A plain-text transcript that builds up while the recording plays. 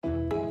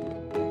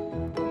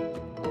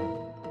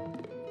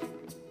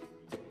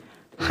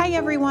Hi,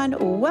 everyone.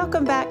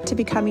 Welcome back to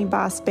Becoming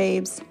Boss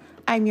Babes.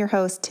 I'm your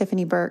host,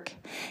 Tiffany Burke,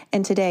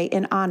 and today,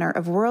 in honor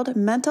of World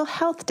Mental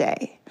Health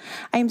Day,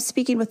 I am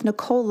speaking with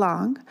Nicole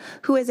Long,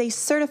 who is a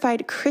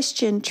certified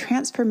Christian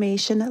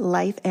transformation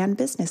life and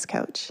business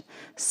coach.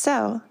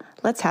 So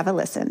let's have a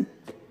listen.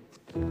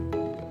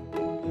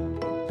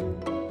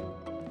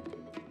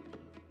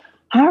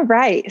 All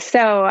right.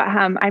 So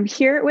I'm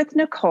here with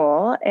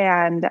Nicole,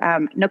 and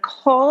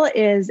Nicole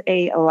is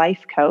a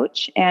life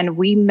coach, and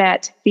we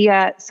met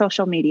via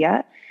social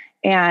media.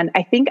 And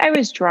I think I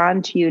was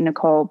drawn to you,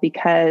 Nicole,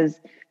 because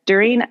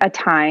during a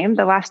time,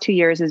 the last 2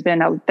 years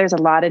there's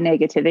a lot of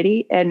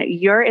negativity, and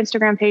your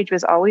Instagram page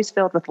was always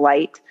filled with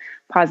light,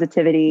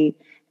 positivity,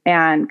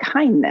 and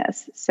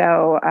kindness.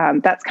 So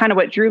that's kind of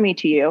what drew me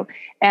to you.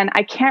 And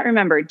I can't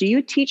remember, do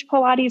you teach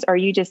Pilates, or are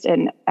you just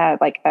a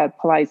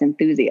Pilates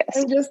enthusiast?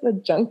 I'm just a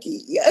junkie.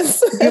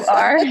 Yes. You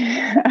are?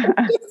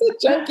 Just a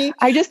junkie.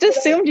 I just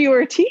assumed you were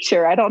a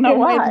teacher. I don't know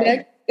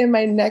why. In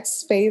my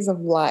next phase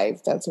of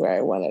life, that's where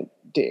I want to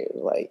do.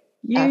 Like,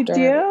 you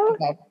do?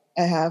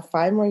 I have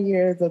 5 more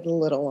years of the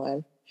little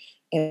one,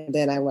 and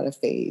then I want to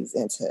phase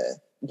into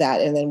that.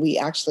 And then we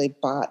actually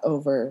bought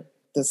over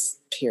this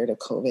period of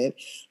COVID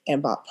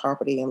and bought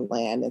property and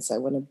land. And so I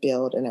want to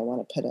build, and I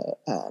want to put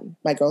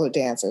my girls are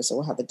dancers, so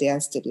we'll have the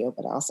dance studio,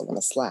 but I also want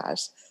to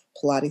slash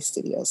Pilates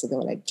studio. So then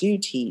when I do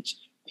teach,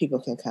 people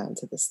can come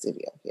to the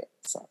studio here.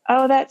 So.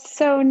 Oh, that's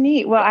so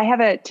neat. Well, I have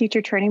a teacher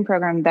training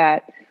program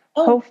that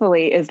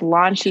hopefully is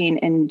launching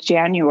in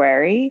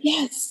January.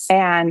 Yes.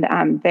 And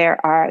there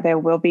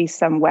will be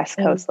some West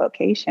Coast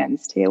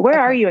locations too. Where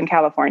are you in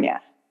California?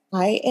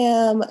 I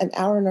am an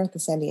hour north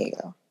of San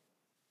Diego.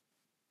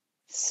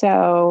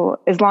 So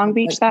is Long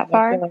Beach that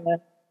far?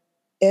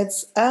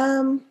 It's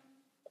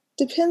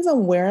depends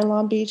on where in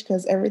Long Beach,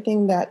 because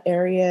everything that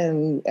area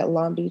and at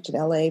Long Beach and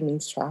LA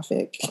means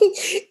traffic.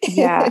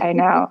 Yeah, I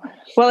know.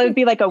 Well, it would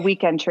be like a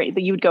weekend train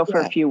that you would go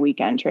for a few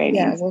weekend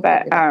trainings.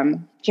 But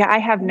I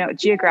have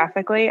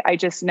geographically, I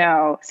just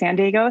know San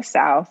Diego is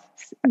south,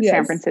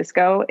 San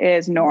Francisco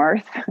is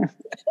north,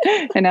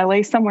 and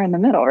LA somewhere in the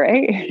middle,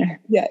 right?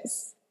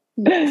 Yes.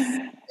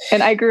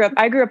 And I grew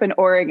up in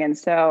Oregon,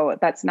 so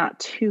that's not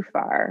too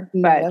far.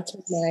 But that's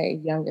where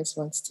my youngest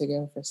wants to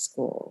go for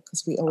school,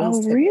 because we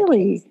always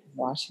really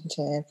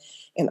Washington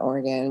and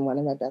Oregon. One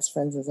of my best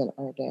friends is in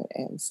Oregon,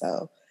 and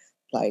so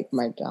like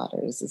my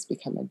daughter's has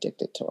become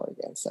addicted to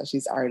Oregon, so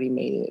she's already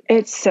made it.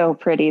 It's so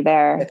pretty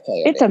there.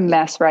 It's a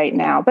mess right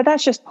now, but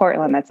that's just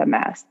Portland. That's a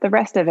mess. The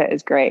rest of it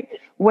is great.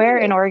 Where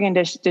in Oregon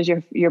does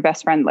your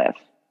best friend live?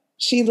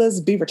 She lives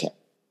Beaverton.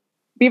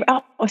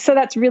 Oh, so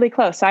that's really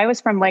close. So I was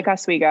from Lake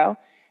Oswego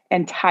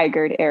and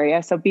Tigard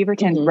area. So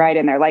Beaverton's right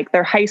in there. Like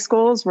their high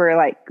schools were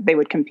like, they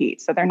would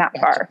compete. So they're not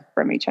far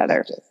from each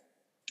other.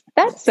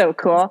 That's so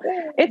cool.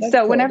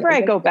 Whenever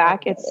I go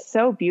back, it's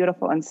so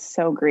beautiful and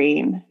so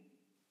green.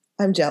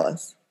 I'm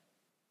jealous.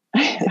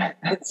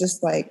 It's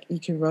just like, you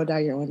can roll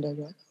down your window and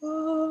be like,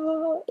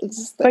 oh. It's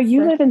just like, but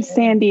you live in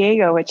San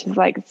Diego, which is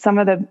like some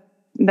of the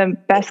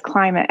best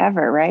climate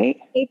ever, right?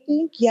 I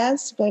think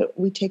yes, but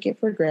we take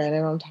it for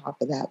granted on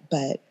top of that.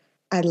 But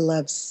I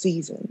love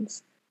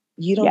seasons.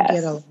 You don't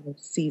get a lot of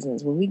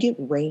seasons. When we get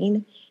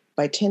rain,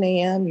 by 10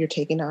 a.m., you're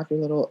taking off your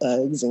little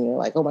Uggs and you're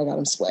like, oh my God,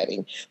 I'm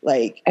sweating.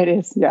 Like it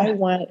is. Yeah.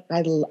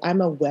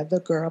 I'm a weather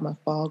girl. I'm a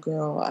fall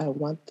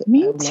girl.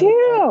 Me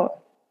too.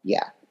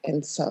 Yeah.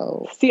 And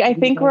so. See, I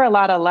think we're a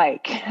lot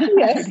alike.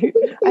 Yes.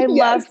 I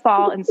love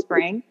fall and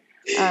spring.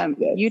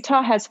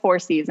 Utah has 4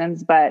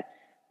 seasons, but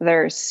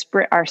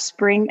our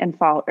spring and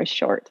fall are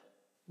short.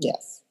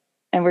 Yes.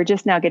 And we're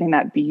just now getting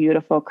that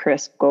beautiful,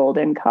 crisp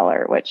golden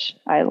color, which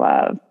I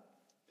love.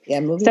 Yeah,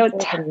 moving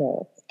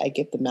forward, I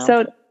get the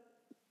mountain. So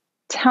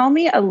tell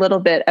me a little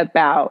bit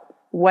about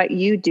what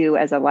you do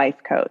as a life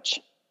coach.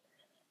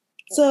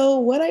 So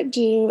what I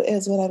do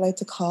is what I like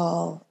to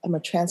call, I'm a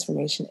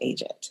transformation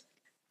agent.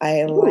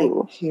 I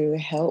like to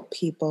help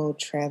people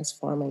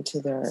transform into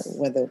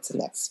whether it's the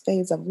next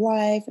phase of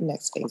life, the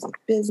next phase of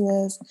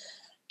business,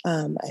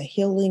 a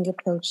healing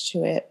approach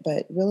to it,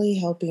 but really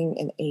helping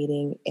and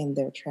aiding in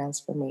their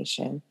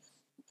transformation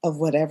of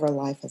whatever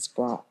life has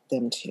brought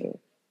them to.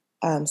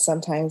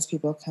 Sometimes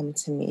people come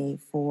to me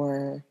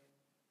for,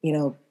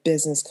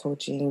 business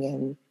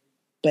coaching,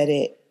 but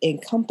it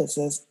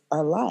encompasses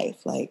our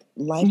life. Like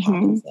life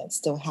happens that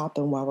still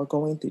happen while we're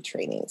going through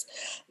trainings.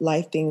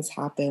 Life things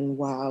happen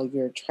while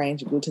you're trying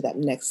to go to that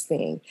next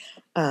thing.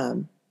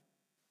 And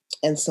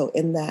so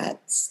in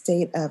that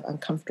state of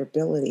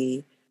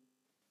uncomfortability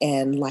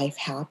and life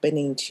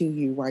happening to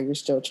you while you're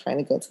still trying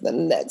to go to the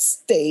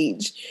next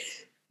stage,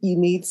 you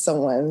need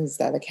someone who's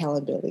that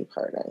accountability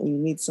partner. You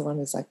need someone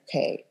who's like,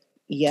 okay,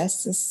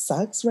 yes, this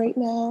sucks right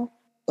now,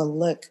 but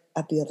look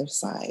at the other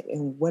side.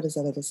 And what does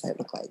that other side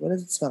look like? What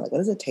does it smell like? What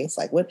does it taste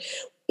like? What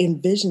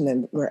envision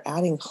them? We're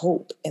adding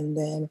hope. And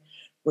then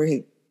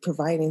we're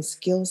providing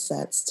skill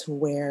sets to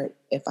where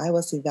if I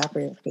was to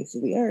evaporate on the face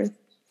of the earth,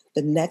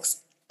 the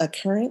next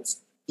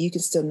occurrence, you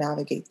can still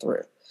navigate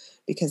through.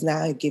 Because now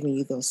I'm giving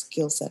you those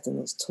skill sets and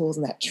those tools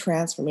and that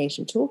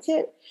transformation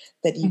toolkit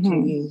that you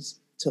can use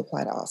to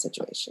apply to all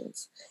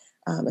situations.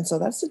 And so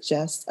that's the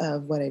gist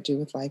of what I do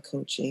with life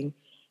coaching.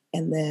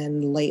 And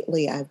then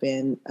lately I've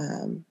been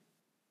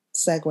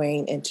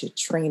segueing into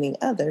training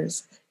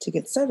others to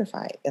get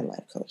certified in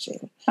life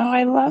coaching. Oh,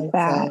 I love And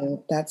that.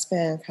 so that's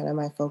been kind of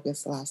my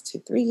focus the last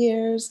 2-3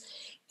 years.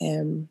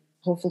 And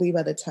hopefully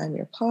by the time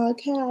your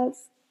podcast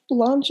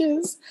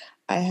launches,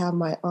 I have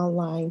my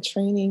online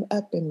training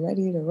up and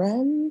ready to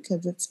run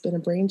because it's been a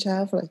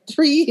brainchild for like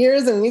 3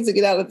 years and it needs to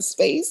get out of the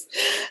space.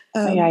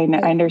 Yeah,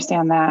 I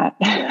understand that.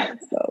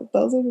 So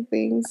those are the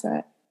things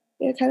that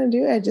I kind of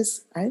do.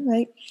 I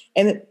like,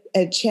 and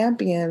it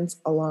champions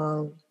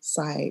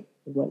alongside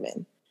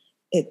women.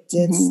 It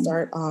did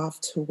start off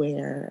to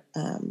where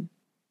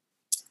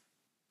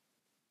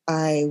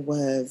I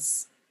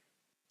was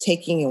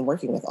taking and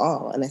working with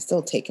all, and I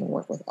still take and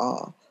work with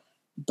all,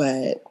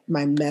 but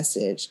my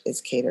message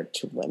is catered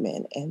to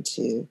women and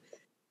to,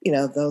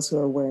 those who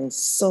are wearing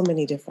so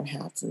many different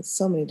hats and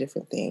so many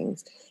different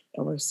things.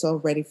 And we're so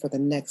ready for the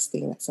next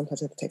thing that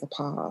sometimes we have to take a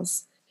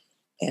pause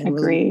and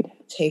Agreed. really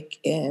take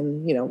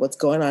in, what's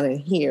going on in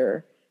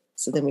here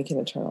so then we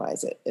can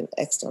internalize it and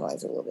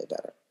externalize it a little bit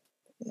better.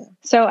 Yeah.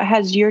 So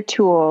has your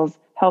tools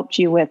helped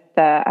you with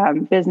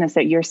the business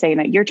that you're saying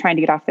that you're trying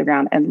to get off the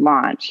ground and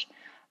launch?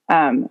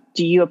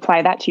 Do you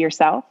apply that to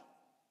yourself?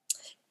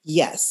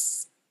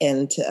 Yes.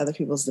 And to other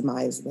people's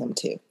demise of them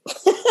too.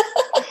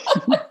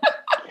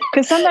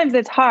 Because sometimes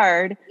it's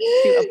hard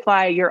to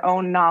apply your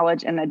own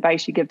knowledge and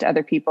advice you give to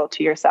other people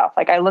to yourself.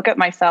 Like I look at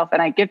myself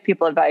and I give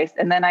people advice,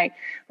 and then I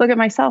look at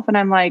myself and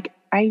I'm like,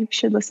 I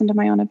should listen to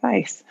my own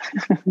advice.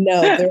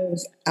 No,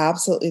 there's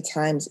absolutely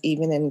times,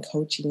 even in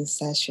coaching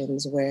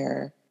sessions,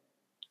 where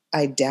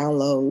I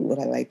download what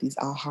I like, these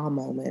aha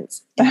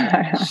moments,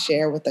 and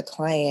share with the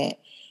client.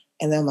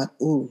 And then I'm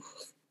like, ooh,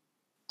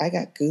 I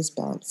got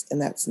goosebumps. And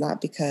that's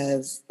not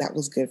because that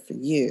was good for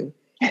you.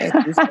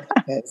 It's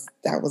because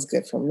that was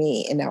good for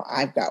me. And now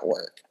I've got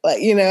work.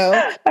 Like,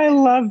 I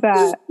love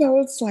that. So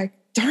it's like,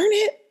 darn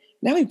it.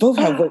 Now we both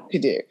have work to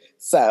do.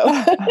 So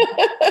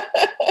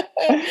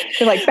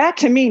you're like, back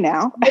to me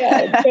now.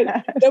 Yeah.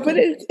 But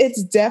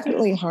it's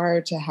definitely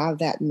hard to have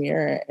that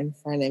mirror in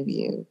front of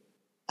you.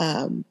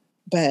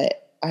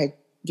 But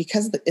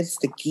because it's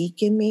the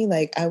geek in me,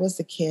 like I was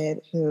the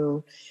kid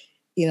who,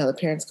 the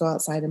parents go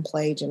outside and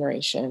play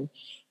generation,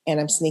 and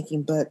I'm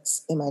sneaking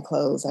books in my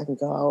clothes. I can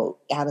go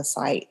out of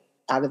sight,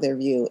 out of their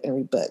view, and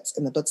read books.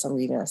 And the books I'm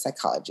reading are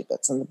psychology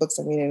books, and the books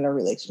I'm reading are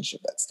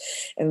relationship books.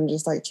 And I'm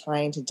just like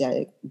trying to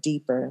dig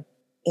deeper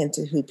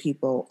into who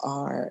people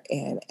are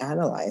and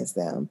analyze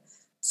them.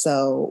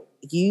 So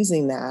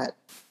using that,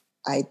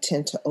 I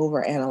tend to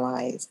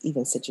overanalyze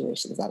even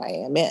situations that I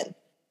am in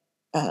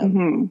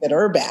that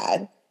are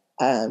bad.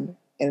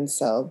 And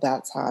so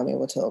that's how I'm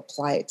able to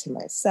apply it to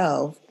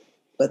myself.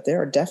 But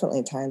there are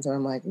definitely times where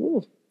I'm like,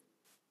 ooh,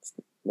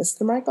 missed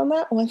the mark on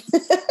that one.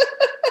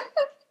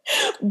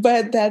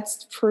 But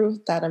that's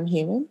proof that I'm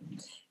human.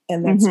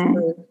 And that's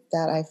proof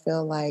that I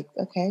feel like,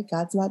 okay,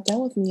 God's not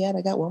done with me yet.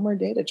 I got one more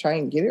day to try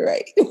and get it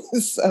right.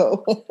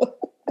 So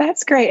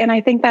that's great. And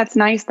I think that's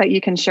nice that you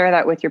can share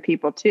that with your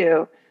people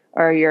too,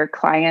 or your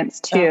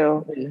clients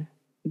too,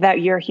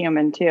 that you're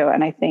human too.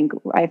 And I think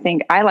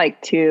I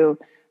like to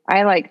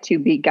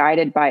be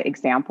guided by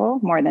example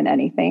more than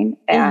anything.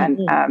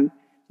 And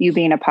you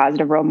being a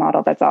positive role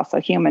model that's also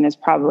human is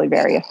probably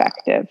very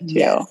effective too.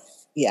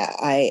 Yes. Yeah.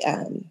 I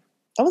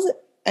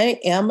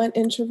am an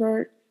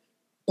introvert,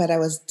 but I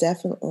was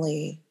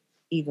definitely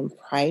even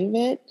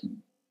private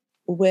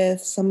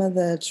with some of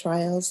the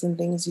trials and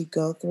things you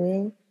go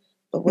through.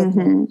 But with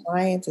my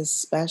clients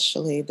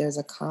especially, there's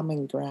a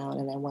common ground,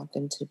 and I want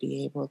them to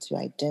be able to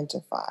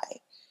identify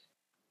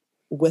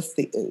with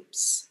the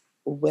oops,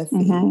 with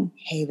the,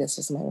 hey, this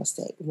was my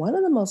mistake. One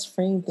of the most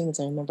freeing things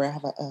I remember, I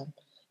have a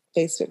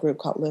Facebook group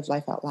called Live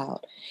Life Out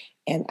Loud.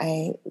 And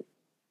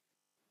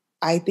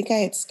I think I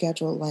had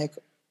scheduled like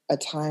a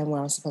time where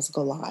I was supposed to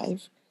go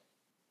live,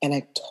 and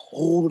I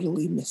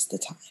totally missed the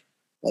time.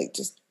 Like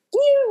just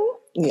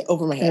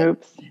over my head.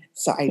 Oops.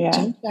 So I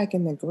jumped back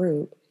in the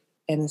group,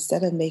 and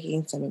instead of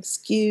making some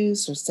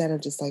excuse or instead of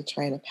just like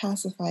trying to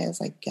pacify, I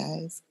was like,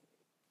 guys,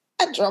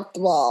 I dropped the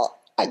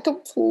ball. I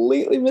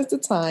completely missed the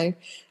time.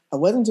 I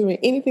wasn't doing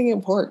anything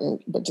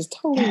important, but just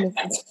totally missed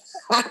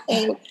the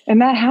time.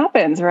 And that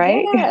happens,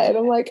 right? Yeah. And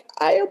I'm like,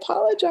 I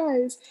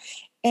apologize.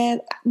 And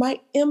my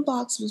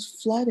inbox was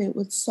flooded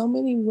with so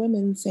many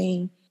women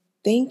saying,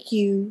 thank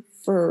you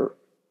for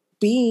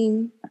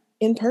being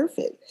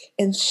imperfect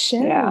and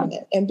sharing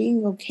it and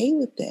being okay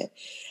with it.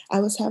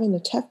 I was having a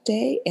tough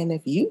day, and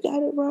if you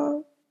got it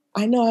wrong,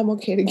 I know I'm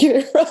okay to get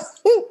it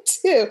wrong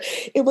too.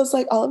 It was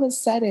like all of a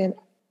sudden,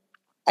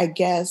 I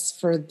guess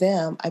for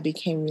them, I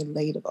became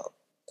relatable.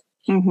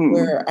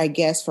 Where I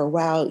guess for a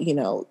while,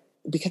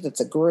 because it's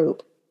a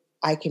group,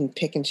 I can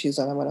pick and choose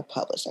what I'm going to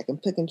publish. I can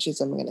pick and choose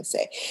what I'm going to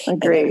say.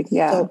 Agreed.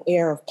 And so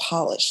air of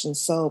polish and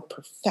so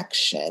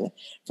perfection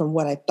from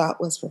what I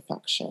thought was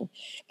perfection.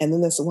 And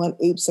then this one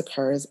oops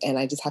occurs, and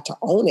I just had to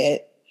own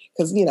it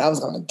because, I was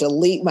going to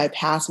delete my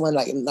past one.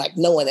 Like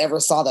no one ever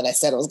saw that I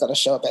said I was going to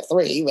show up at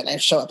 3 when I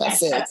show up at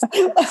 6.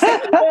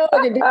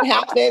 It didn't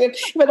happen.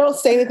 If I don't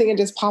say anything and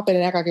just pop in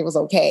and act like it was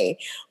okay,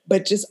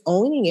 but just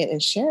owning it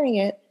and sharing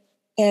it.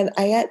 And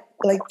I had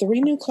like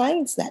 3 new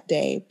clients that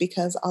day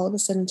because all of a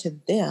sudden to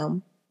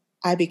them,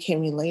 I became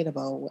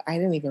relatable. I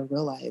didn't even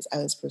realize I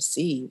was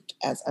perceived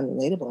as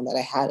unrelatable and that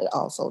I had it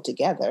all so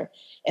together.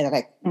 And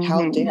that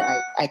how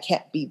dare I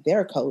can't be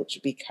their coach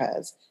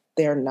because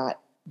they're not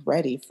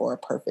ready for a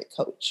perfect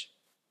coach.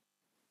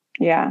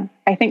 Yeah.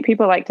 I think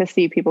people like to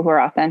see people who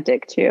are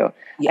authentic too.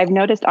 Yeah. I've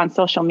noticed on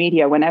social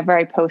media, whenever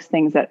I post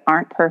things that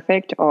aren't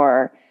perfect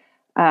or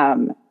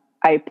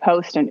I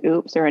post an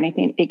oops or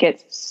anything, it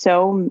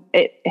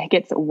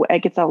gets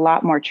a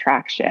lot more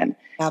traction.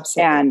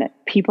 Absolutely. And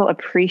people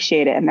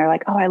appreciate it. And they're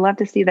like, oh, I love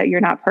to see that you're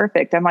not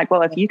perfect. I'm like,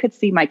 well, if you could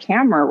see my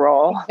camera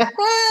roll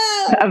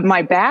of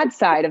my bad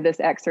side of this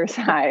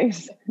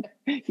exercise,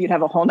 you'd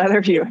have a whole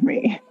nother view of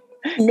me.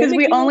 Because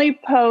we only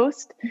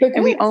post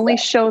and we only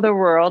show the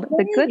world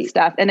the good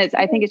stuff. And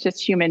I think it's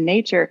just human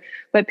nature,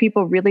 but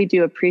people really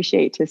do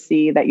appreciate to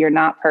see that you're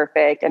not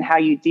perfect and how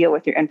you deal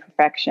with your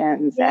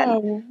imperfections. Yeah.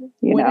 And,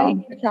 when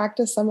I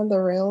practice some of the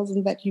reels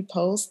that you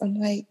post, I'm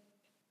like,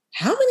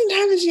 how many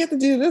times did you have to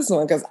do this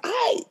one? Because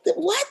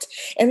what?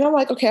 And I'm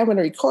like, okay, I'm going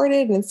to record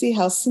it and see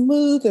how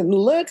smooth and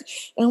look.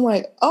 And I'm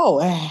like, oh,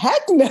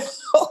 heck no.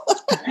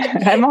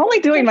 I'm only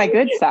doing my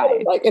good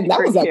side. And that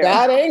was a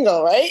bad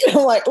angle, right?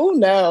 I'm like, oh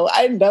no,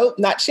 nope,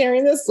 not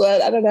sharing this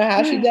one. I don't know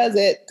how she does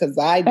it because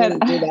I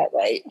didn't do that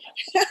right.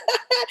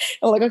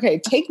 I'm like, okay,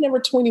 take number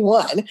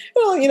 21.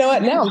 Well, you know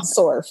what? Now I'm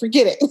sore.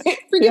 Forget it.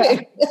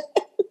 Forget it.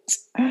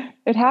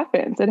 It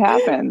happens.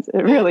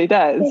 It really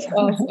does. That's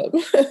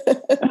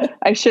awesome.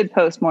 I should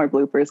post more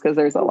bloopers because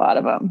there's a lot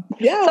of them.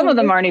 Yeah, some of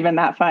them aren't even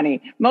that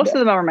funny. Most of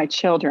them are my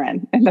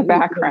children in the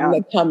background.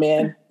 That come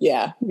in.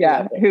 Yeah.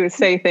 Who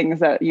say things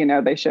that,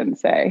 they shouldn't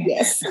say.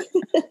 Yes.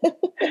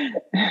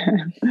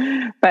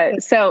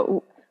 But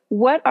so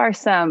what are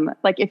some,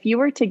 like if you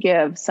were to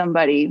give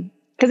somebody,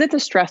 because it's a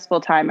stressful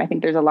time, I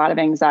think there's a lot of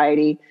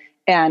anxiety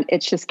and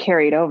it's just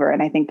carried over.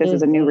 And I think this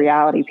is a new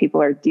reality.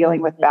 People are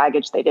dealing with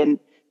baggage they didn't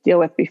deal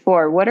with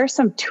before. What are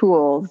some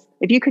tools,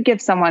 if you could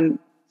give someone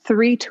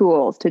 3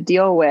 tools to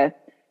deal with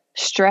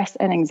stress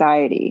and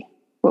anxiety,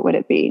 what would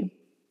it be?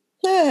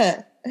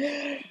 Is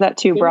that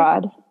too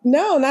broad?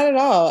 No, not at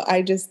all.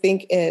 I just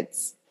think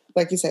it's,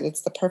 like you said,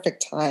 it's the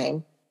perfect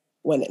time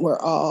when we're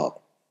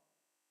all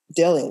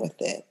dealing with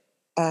it.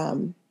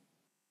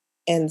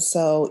 And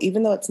so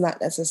even though it's not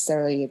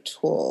necessarily a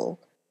tool,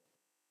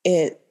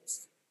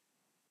 it's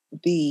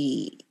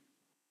the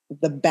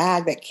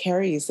bag that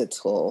carries the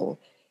tool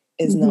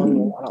is knowing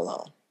you're not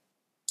alone.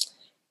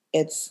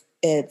 It's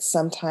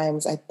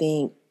sometimes I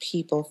think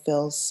people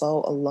feel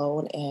so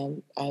alone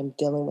and I'm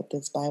dealing with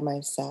this by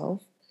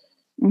myself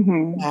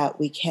that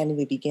we can't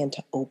even begin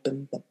to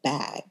open the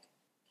bag.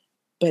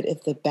 But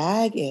if the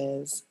bag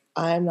is,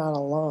 I'm not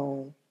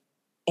alone,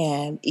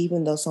 and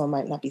even though someone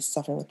might not be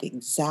suffering with the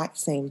exact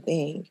same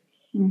thing,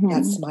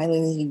 that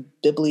smiling,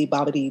 bibbly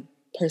bobbity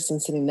person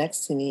sitting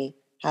next to me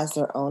has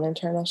their own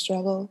internal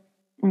struggle,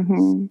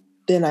 then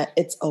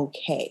it's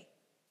okay.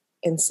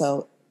 And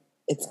so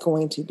it's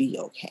going to be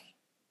okay.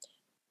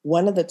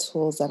 One of the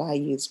tools that I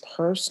use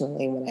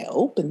personally when I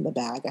open the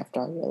bag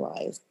after I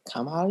realize,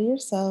 come out of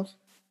yourself.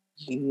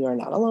 You are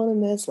not alone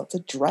in this. Let's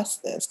address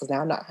this because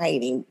now I'm not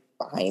hiding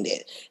behind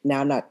it.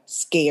 Now I'm not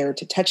scared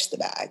to touch the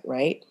bag,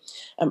 right?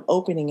 I'm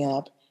opening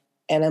up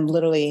and I'm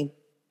literally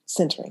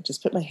centering.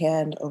 Just put my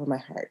hand over my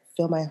heart.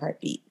 Feel my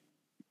heartbeat.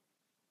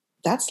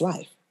 That's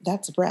life.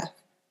 That's breath.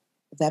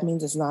 That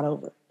means it's not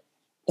over.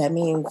 That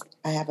means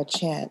I have a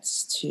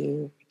chance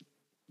to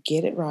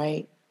get it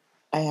right.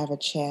 I have a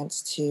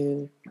chance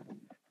to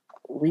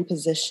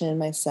reposition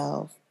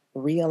myself,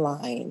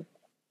 realign,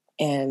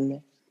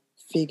 and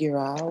figure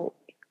out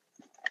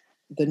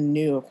the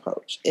new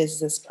approach. Is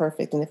this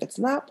perfect? And if it's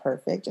not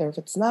perfect, or if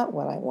it's not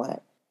what I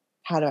want,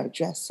 how do I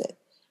address it?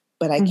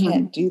 But I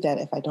can't do that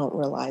if I don't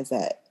realize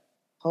that,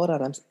 hold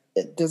on,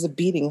 there's a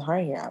beating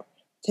heart here.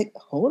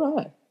 Hold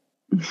on.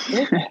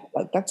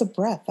 Like that's a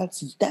breath.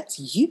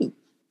 That's you.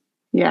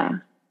 Yeah.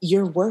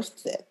 You're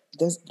worth it.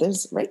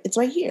 There's right. It's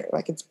right here.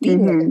 Like it's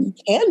beating.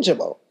 It's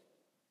tangible.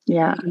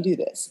 Yeah. You can do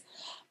this.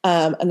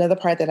 Another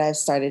part that I've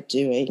started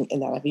doing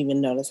and that I've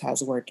even noticed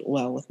has worked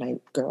well with my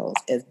girls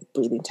is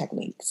breathing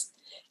techniques.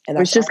 And I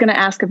was just going to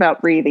ask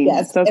about breathing.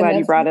 Yes, so glad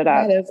you brought it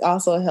up. That has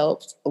also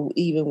helped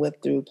even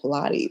through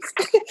Pilates.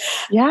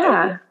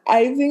 Yeah.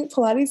 I think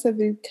Pilates has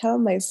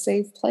become my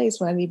safe place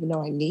when I didn't even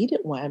know I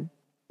needed one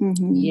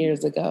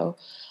years ago,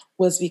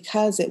 was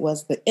because it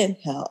was the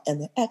inhale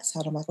and the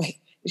exhale. I'm like, wait,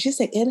 did she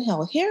say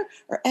inhale here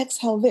or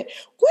exhale there?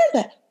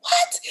 What?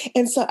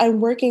 And so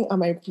I'm working on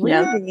my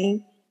breathing.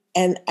 Yep.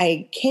 And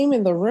I came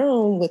in the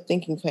room with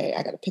thinking, okay,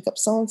 I got to pick up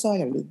so-and-so, I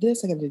got to do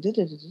this, I got to do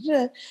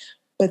da-da-da-da-da.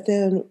 But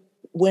then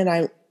when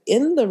I'm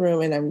in the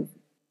room and I'm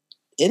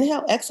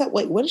inhale, exhale,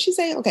 wait, what did she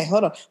say? Okay,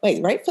 hold on.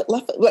 Wait, right foot,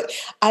 left foot. Like,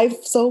 I'm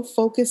so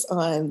focused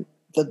on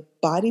the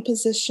body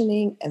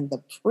positioning and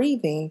the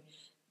breathing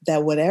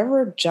that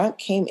whatever junk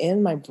came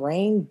in my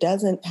brain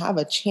doesn't have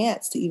a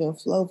chance to even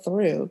flow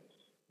through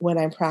when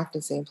I'm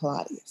practicing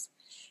Pilates.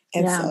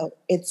 And Yeah. so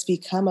it's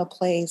become a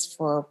place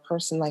for a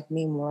person like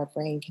me where my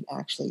brain can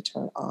actually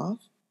turn off.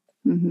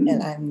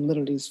 And I'm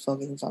literally just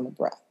focusing on the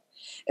breath.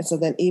 And so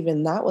then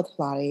even not with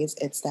Pilates,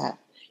 it's that,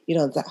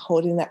 that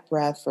holding that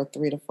breath for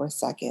 3 to 4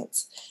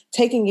 seconds,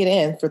 taking it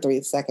in for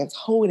 3 seconds,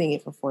 holding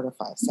it for 4 to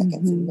 5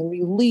 seconds, and then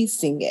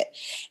releasing it,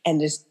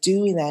 and just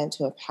doing that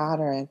into a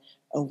pattern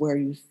of where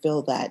you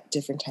feel that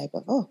different type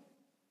of, oh,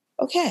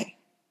 okay,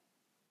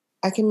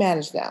 I can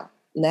manage now.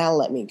 Now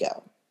let me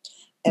go.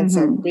 And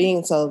so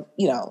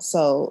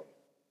so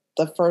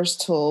the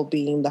first tool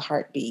being the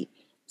heartbeat,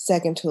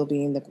 second tool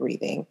being the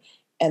breathing,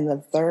 and the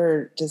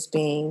third just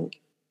being,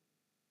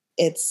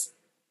 I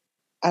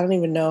don't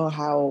even know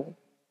how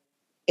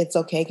it's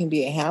okay can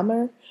be a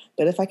hammer,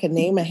 but if I could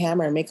name a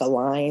hammer and make a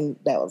line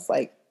that was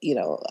like,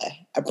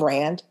 a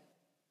brand,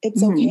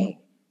 it's okay.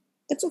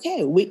 It's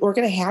okay. We're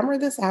going to hammer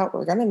this out.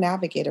 We're going to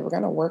navigate it. We're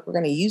going to work. We're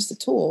going to use the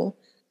tool,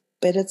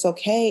 but it's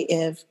okay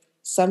if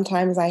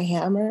sometimes I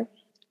hammer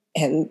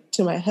and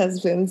to my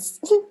husband's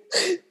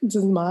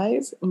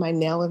demise, my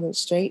nail isn't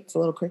straight. It's a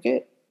little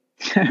crooked.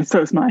 So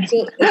is mine.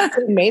 It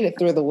still made it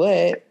through the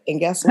wood. And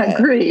guess what?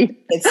 Agreed.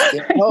 It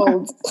still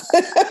holds.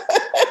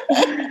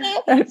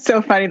 It's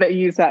so funny that you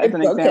use that as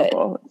an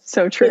example.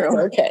 So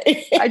true. It's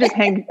okay.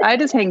 I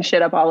just hang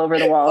shit up all over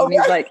the walls. And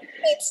he's like,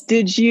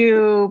 did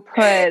you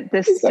put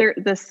this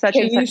such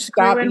and such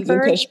screw in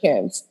first? Push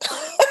pins.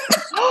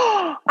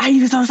 I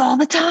use those all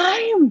the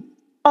time.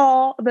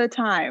 All the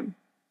time.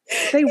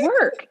 They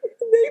work.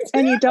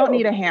 And you don't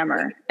need a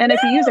hammer. And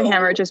if you use a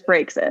hammer, it just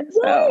breaks it.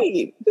 So.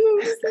 Right.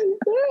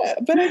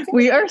 But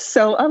we are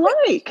so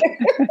alike.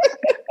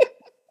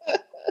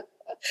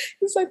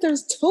 It's like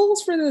there's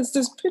tools for this.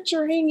 There's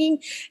picture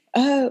hanging,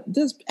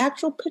 there's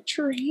actual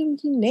picture hanging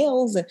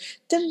nails and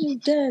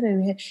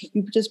and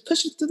you just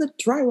push it through the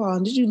drywall.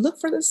 And did you look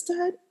for the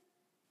stud?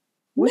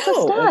 What's a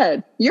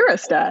stud? You're a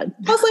stud.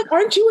 I was like,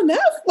 aren't you enough?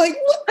 Like,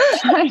 what?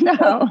 I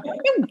know.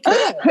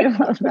 I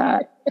love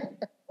that.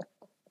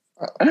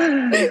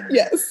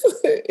 Yes.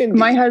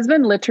 My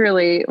husband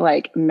literally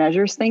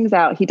measures things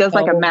out. He does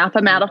a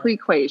mathematical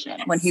equation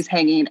when he's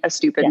hanging a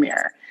stupid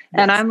mirror.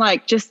 And I'm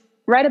like, just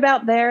right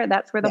about there.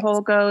 That's where the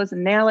hole goes.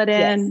 Nail it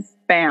in.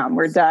 Bam,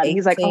 we're done.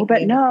 He's like, oh,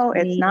 but no,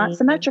 it's not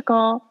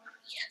symmetrical.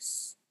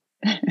 Yes.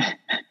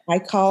 I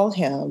call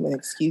him, and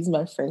excuse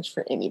my French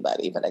for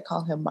anybody, but I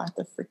call him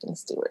Martha freaking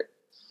Stewart.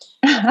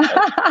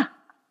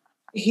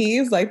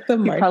 He's like the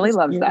Martha. He probably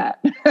loves that.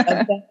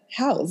 Of the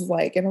house.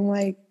 And I'm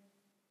like,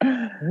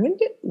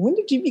 when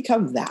did you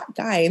become that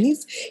guy? And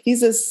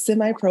he's a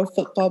semi-pro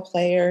football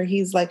player.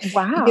 He's like,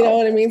 wow, you know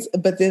what I mean?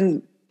 But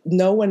then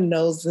no one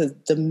knows the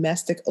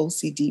domestic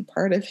OCD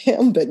part of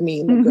him but me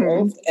and the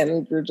girls.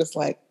 And we're just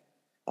like,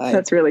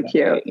 that's really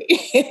cute.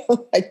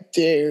 Like,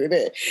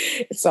 dude.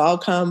 So I'll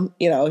come,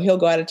 he'll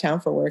go out of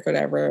town for work,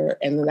 whatever.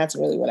 And then that's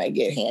really when I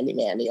get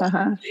handy-mandy.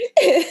 And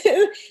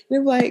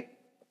they're like,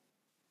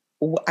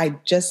 I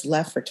just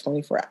left for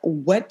 24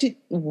 hours.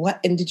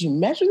 And did you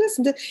measure this?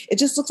 And it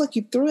just looks like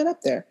you threw it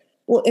up there.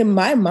 Well, in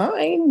my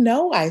mind,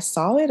 no, I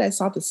saw it. I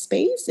saw the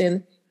space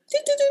and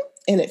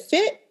it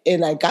fit.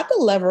 And I got the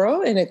lever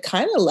on and it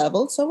kind of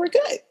leveled. So we're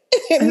good.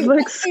 It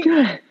looks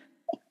good.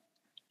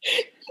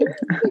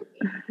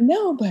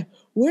 No, but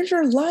where's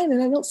your line?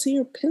 And I don't see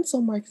your pencil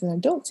marks and I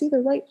don't see the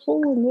right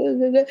hole.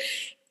 And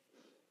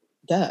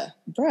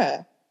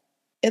bruh.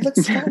 It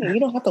looks funny. You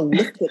don't have to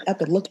lift it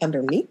up and look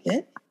underneath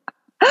it.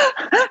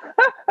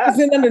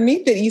 Then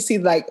underneath it, you see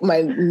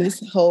my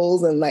missed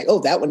holes and oh,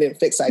 that one didn't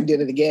fix. So I did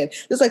it again.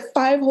 There's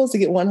 5 holes to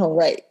get 1 hole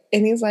right.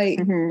 And he's like,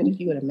 but if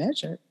you would have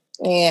measured,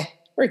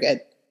 we're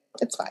good.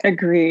 It's fine.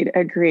 Agreed.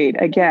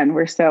 Again,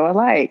 we're so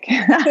alike.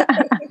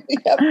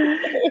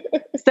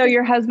 So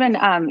your husband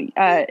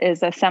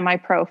is a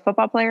semi-pro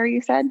football player,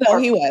 you said? No,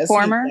 he was.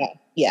 Former?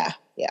 Yeah.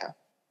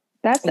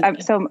 That's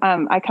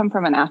I come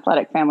from an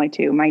athletic family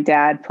too. My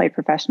dad played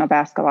professional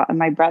basketball and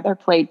my brother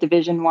played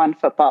Division I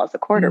football as a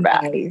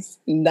quarterback.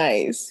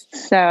 Nice.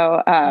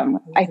 So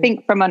I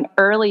think from an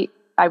early,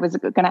 I was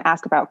going to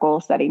ask about goal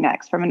setting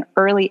next. From an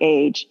early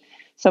age,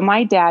 so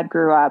my dad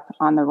grew up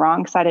on the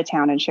wrong side of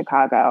town in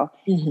Chicago,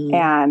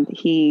 and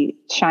he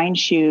shined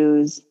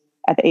shoes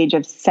at the age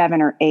of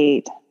 7 or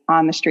 8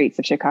 on the streets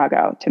of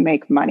Chicago to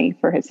make money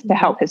for to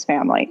help his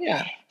family.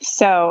 Yeah.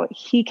 So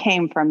he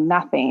came from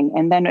nothing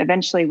and then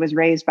eventually was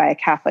raised by a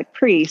Catholic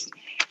priest.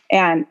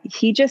 And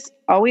he just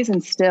always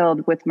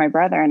instilled with my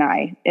brother and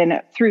I,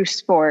 through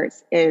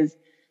sports, is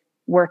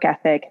work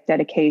ethic,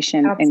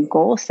 dedication, and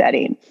goal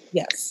setting.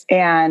 Yes.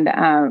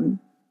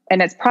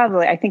 And it's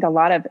probably, I think a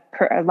lot of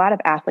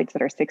athletes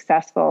that are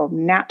successful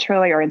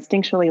naturally or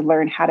instinctually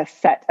learn how to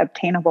set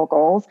obtainable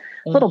goals,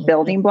 little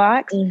building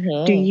blocks.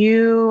 Do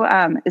you,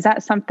 is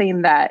that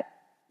something that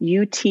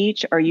you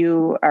teach or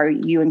you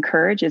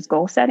encourage is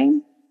goal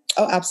setting?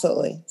 Oh,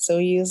 absolutely. So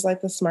we use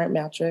the SMART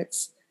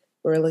matrix.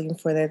 We're looking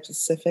for the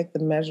specific, the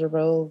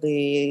measurable,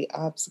 the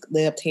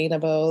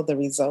obtainable, the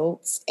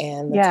results,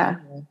 and the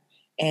timeline.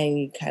 And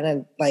you kind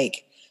of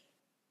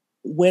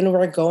when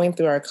we're going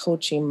through our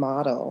coaching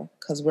model,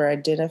 because we're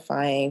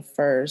identifying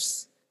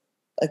first,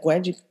 like,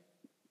 why'd you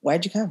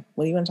come?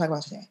 What do you want to talk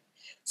about today?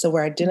 So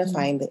we're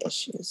identifying the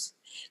issues.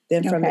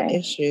 Then from the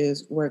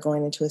issues, we're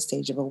going into a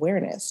stage of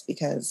awareness,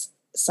 because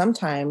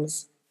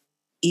sometimes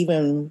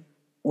even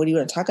what do you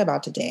want to talk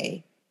about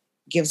today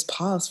gives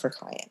pause for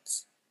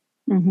clients.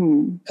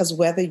 Because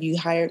whether you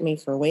hired me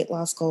for weight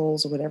loss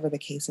goals or whatever the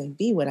case may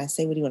be, when I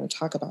say, what do you want to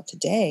talk about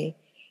today?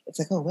 It's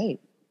like, oh, wait,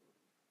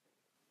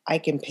 I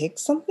can pick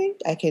something.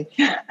 I can,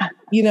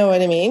 you know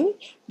what I mean?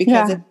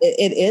 Because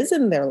it is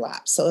in their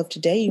lap. So if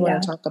today you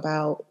want to talk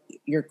about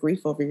your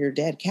grief over your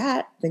dead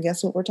cat, then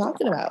guess what we're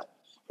talking about?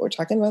 We're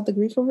talking about the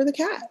grief over the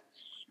cat.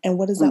 And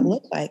what does that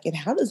look like? And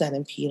how does that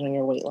impede on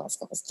your weight loss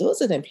goals?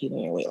 Does it impede on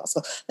your weight loss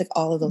goals? Like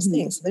all of those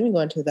things. So then we go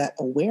into that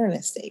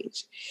awareness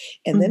stage.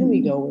 And then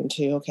we go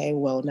into, okay,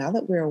 well, now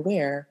that we're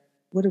aware,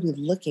 what are we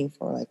looking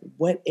for? Like,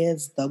 what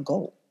is the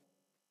goal?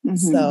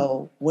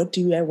 So what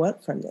do I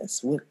want from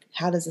this?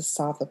 How does it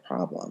solve the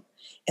problem?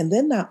 And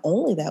then not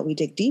only that, we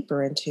dig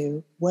deeper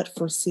into what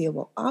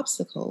foreseeable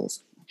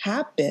obstacles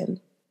happen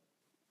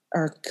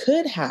or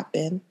could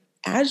happen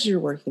as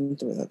you're working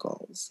through the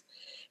goals.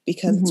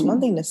 Because it's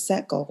one thing to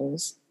set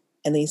goals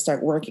and then you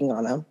start working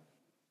on them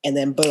and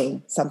then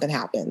boom, something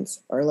happens.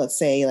 Or let's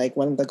say like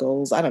one of the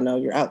goals, I don't know,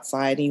 you're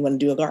outside and you want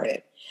to do a garden.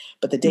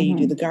 But the day you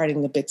do the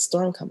garden, the big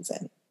storm comes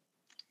in.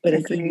 But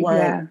if you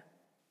weren't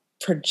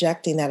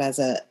projecting that as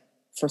a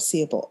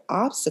foreseeable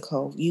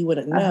obstacle, you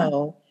wouldn't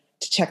know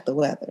to check the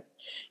weather.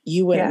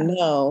 You wouldn't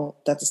know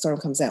that the storm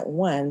comes at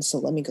 1. So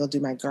let me go do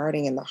my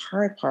gardening and the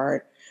hard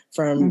part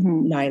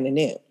from 9 to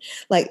noon.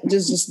 Like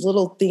there's just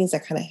little things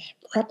that kind of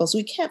prep us.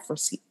 We can't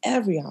foresee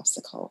every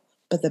obstacle,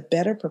 but the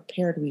better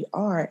prepared we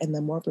are and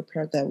the more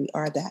prepared that we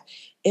are, that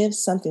if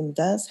something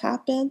does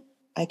happen,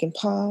 I can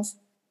pause,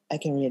 I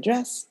can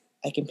readdress,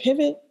 I can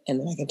pivot, and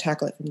then I can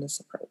tackle it from this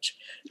approach.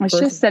 It's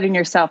just setting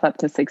yourself up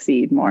to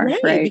succeed more,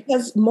 right?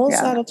 Because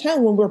most of the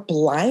time when we're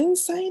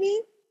blindsided,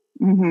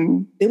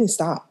 then we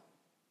stop.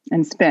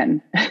 And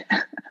spin.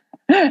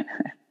 It's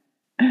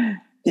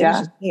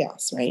just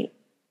chaos, right?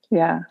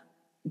 Yeah.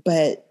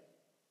 But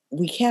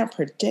we can't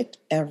predict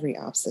every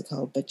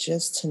obstacle, but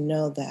just to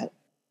know that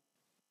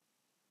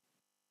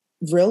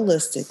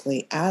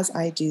realistically, as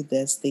I do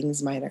this,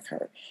 things might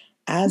occur.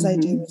 As I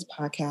do this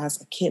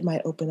podcast, a kid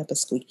might open up a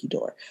squeaky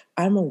door.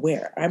 I'm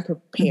aware. I'm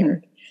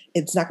prepared.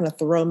 It's not going to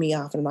throw me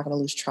off and I'm not going to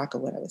lose track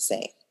of what I was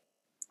saying.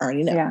 I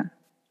already know.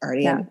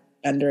 Yeah.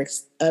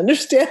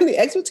 Understand the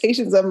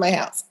expectations of my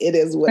house. It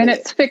is what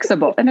it's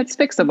fixable. And it's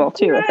fixable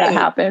too. If that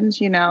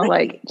happens,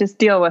 like just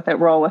deal with it,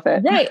 roll with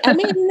it. Right. I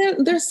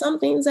mean, there's some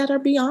things that are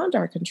beyond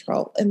our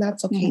control and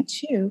that's okay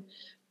too,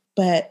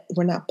 but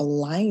we're not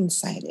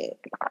blindsided.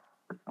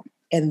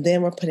 And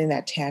then we're putting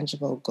that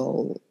tangible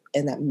goal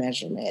and that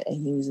measurement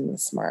and using the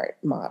SMART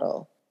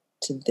model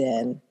to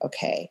then,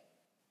 okay,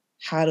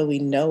 how do we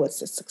know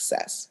it's a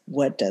success?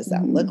 What does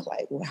that look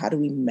like? Well, how do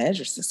we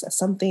measure success?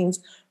 Some things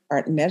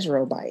aren't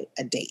measurable by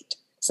a date.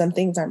 Some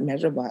things aren't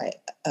measured by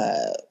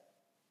a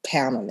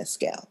pound on a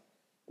scale.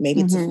 Maybe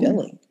it's a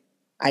feeling.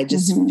 I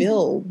just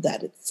feel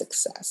that it's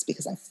success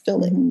because I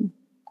feel it.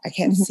 I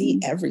can't see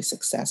every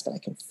success, but I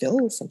can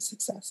feel some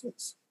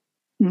successes.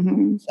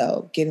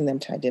 So getting them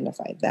to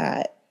identify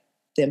that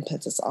then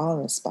puts us all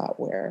in a spot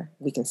where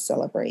we can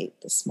celebrate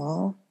the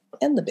small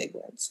and the big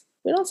wins.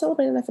 We don't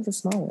celebrate enough of the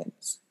small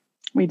wins.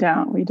 We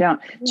don't. Yeah.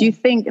 Do you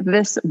think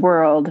this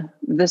world,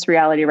 this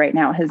reality right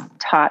now has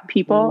taught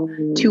people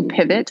to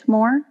pivot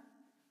more?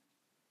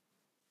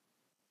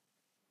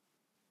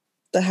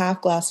 The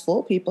half glass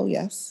full people,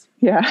 yes.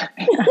 Yeah.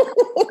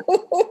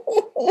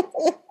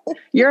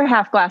 You're a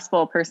half glass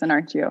full person,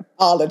 aren't you?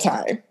 All the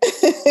time.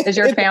 Is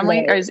your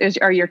family,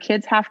 are your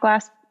kids half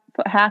glass,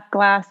 half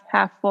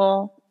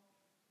full?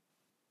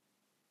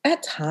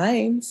 At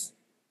times.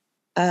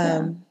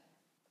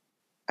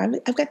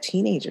 I've got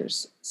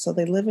teenagers, so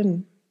they live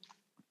in,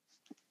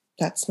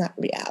 that's not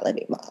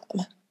reality,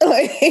 Mom.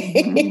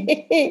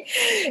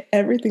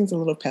 Everything's a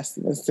little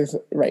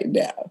pessimistic right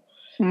now.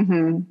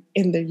 And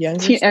they're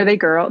younger. Are they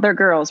They're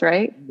girls,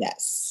 right?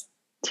 Yes.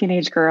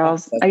 Teenage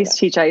girls. I used to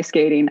teach ice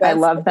skating. I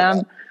love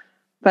them,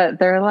 but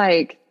they're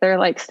like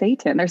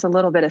Satan. There's a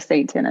little bit of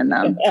Satan in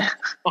them.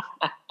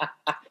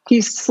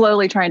 He's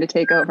slowly trying to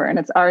take over, and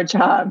it's our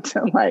job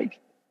to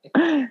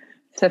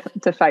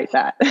to fight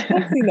that.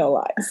 I see no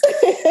lies.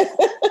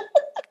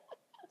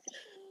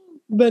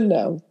 But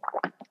no,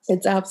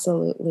 it's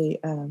absolutely,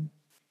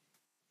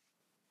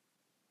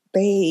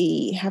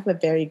 they have a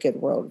very good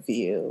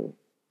worldview.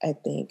 I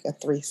think a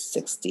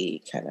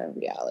 360 kind of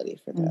reality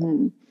for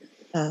them.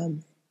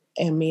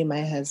 And me and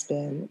my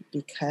husband,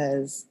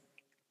 because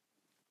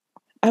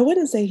I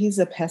wouldn't say he's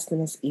a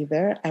pessimist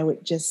either. I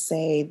would just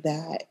say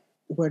that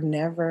we're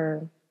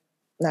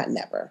not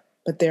never,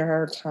 but there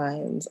are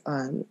times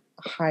on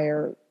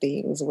higher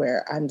things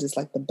where I'm just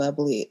like the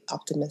bubbly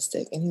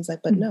optimistic. And he's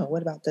like, but no,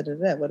 what about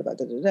da-da-da? What about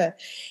da-da-da?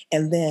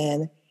 And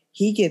then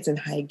he gets in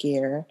high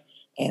gear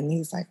And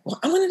he's like, well,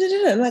 I'm going to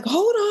do it. I'm like,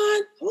 hold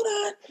on.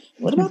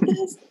 What about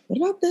this? What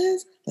about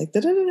this? Like,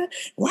 da-da-da-da.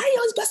 Why are you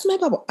always busting my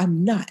bubble?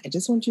 I'm not. I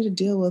just want you to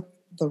deal with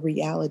the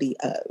reality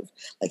of,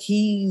 like,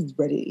 he's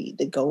ready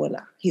to go in.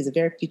 He's a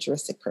very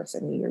futuristic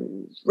person.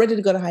 He's ready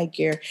to go to high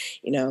gear.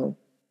 You know,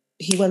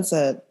 he wants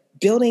a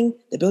building.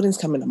 The building's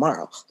coming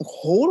tomorrow. Like,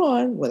 hold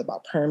on. What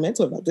about permits?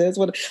 What about this?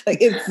 What? Like,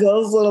 it's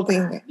those little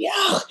things. Like,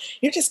 yeah,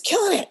 you're just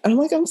killing it. I'm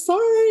like, I'm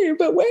sorry,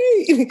 but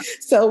wait.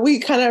 So we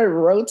kind of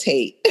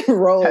rotate,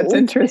 roll. That's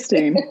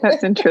interesting.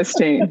 That's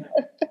interesting.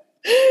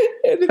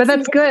 But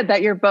that's good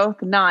that you're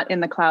both not in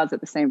the clouds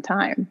at the same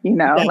time. You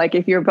know, like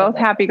if you're both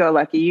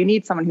happy-go-lucky, you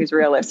need someone who's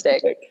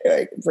realistic.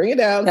 Bring it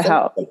down. To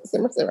help.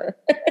 Simmer.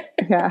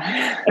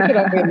 Yeah.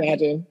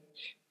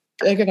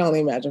 I can only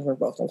imagine we're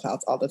both in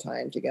clouds all the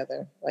time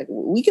together. Like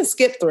we can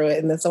skip through it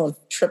and then someone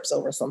trips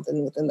over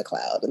something within the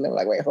cloud and they're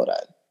like, wait, hold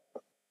on.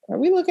 Are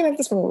we looking at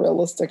this from a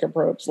realistic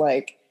approach?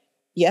 Like,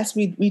 yes,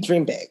 we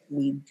dream big.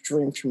 We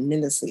dream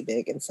tremendously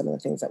big. And some of the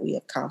things that we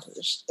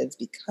accomplished is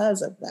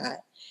because of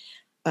that.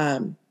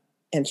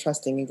 And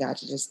trusting in God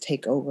to just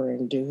take over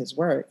and do his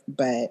work.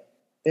 But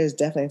there's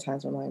definitely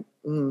times where I'm like,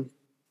 I'm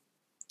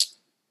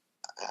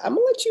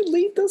gonna let you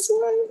lead this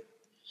one.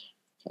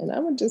 And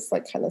I'm gonna just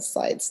like kind of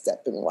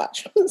sidestep and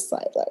watch from the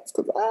sidelines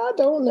because I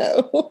don't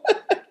know.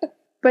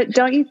 But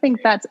don't you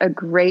think that's a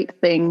great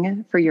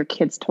thing for your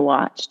kids to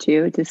watch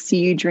too, to see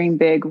you dream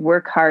big,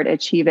 work hard,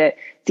 achieve it?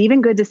 It's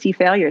even good to see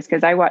failures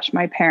because I watched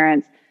my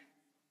parents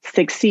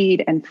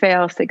succeed and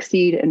fail.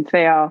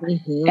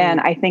 Mm-hmm.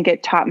 And I think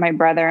it taught my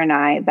brother and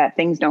I that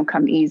things don't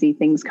come easy.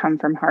 Things come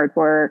from hard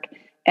work.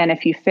 And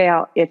if you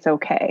fail, it's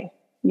okay.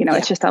 You know,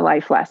 It's just a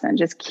life lesson.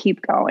 Just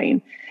keep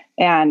going.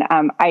 And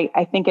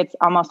I think it's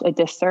almost a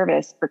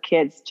disservice for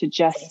kids to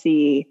just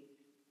see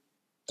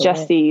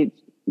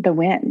the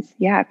wins.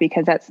 Yeah,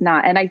 because that's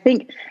not. And I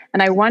think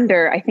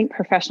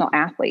professional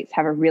athletes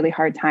have a really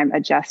hard time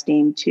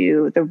adjusting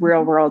to the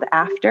real world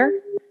after.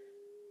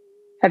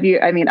 Have you,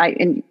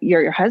 and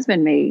your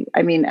husband may,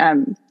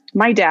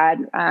 my dad,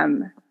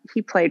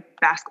 he played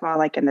basketball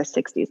like in the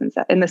 60s and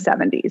in the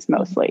 70s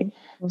mostly.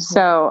 Mm-hmm.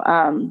 So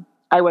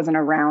I wasn't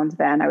around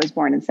then. I was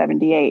born in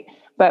 78.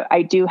 But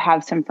I do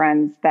have some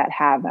friends that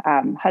have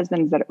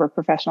husbands that were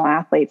professional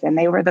athletes and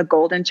they were the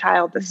golden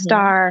child, the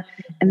star,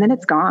 and then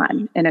it's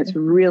gone. And it's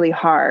really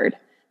hard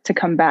to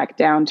come back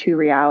down to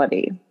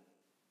reality.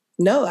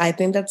 No, I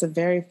think that's a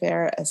very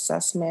fair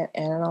assessment.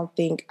 And I don't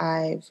think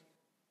I've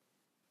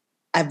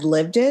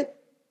lived it,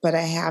 but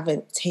I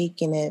haven't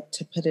taken it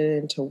to put it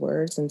into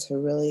words and to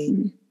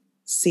really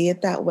see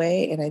it that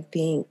way. And I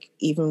think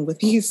even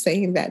with you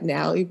saying that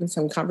now, even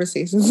some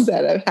conversations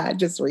that I've had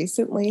just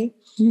recently,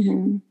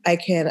 I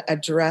can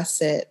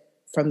address it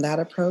from that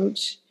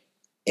approach.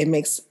 It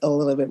makes a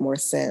little bit more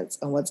sense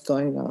on what's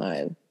going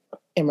on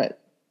in my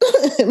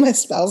in my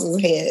spouse's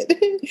head.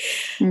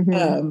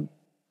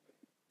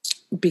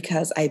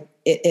 Because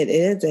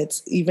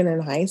it's even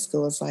in high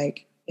school, it's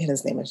like, and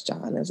his name is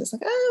John. It was just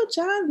like, oh,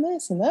 John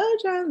this, and oh,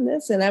 John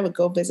this. And I would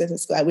go visit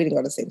his school. We didn't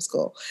go to the same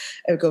school.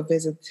 I would go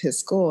visit his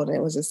school. And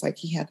it was just like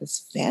he had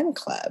this fan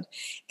club.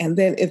 And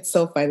then it's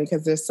so funny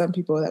because there's some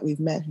people that we've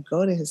met who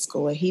go to his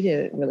school and he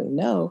didn't really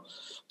know.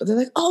 But they're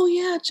like, oh,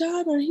 yeah,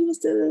 John, or he was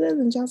doing this.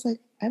 And John's like,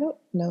 I don't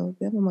know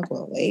them. I'm like,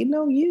 well, they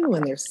know you.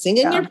 And they're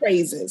singing your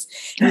praises.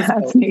 And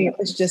That's neat.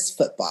 It's just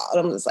football. And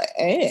I'm just like,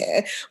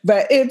 eh.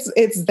 But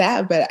it's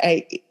that. But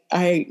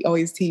I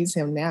always tease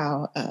him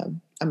now.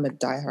 I'm a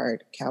diehard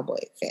Cowboy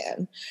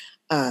fan.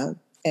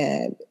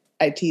 And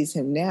I tease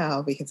him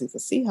now because he's a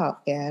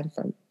Seahawks fan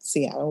from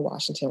Seattle,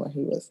 Washington, where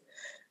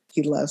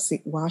he loves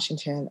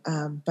Washington.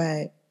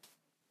 But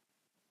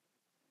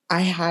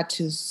I had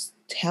to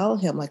tell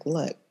him, like,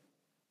 look,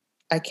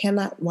 I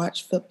cannot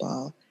watch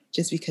football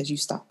just because you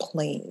stop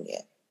playing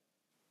it.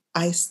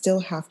 I still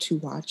have to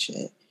watch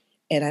it.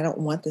 And I don't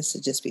want this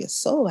to just be a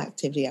solo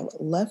activity. I would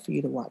love for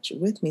you to watch it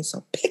with me.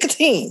 So pick a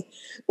team.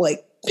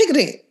 Pick a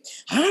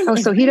team.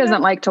 So he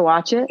doesn't like to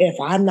watch it? If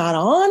I'm not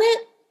on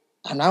it,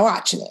 I'm not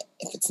watching it.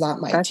 If it's not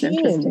my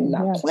team and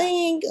I'm not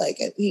playing,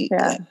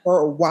 for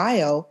a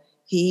while,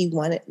 he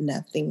wanted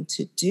nothing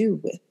to do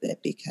with it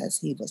because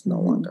he was no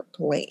longer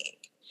playing.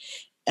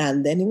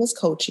 And then he was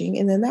coaching,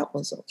 and then that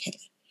was okay.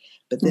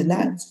 But then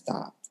that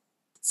stopped.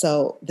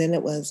 So then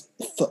it was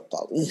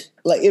football.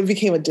 Like it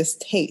became a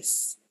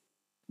distaste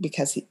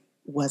because he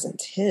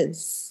wasn't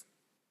his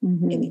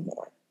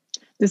anymore.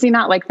 Does he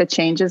not like the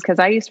changes? Because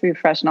I used to be a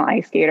professional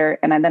ice skater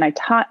and then I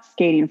taught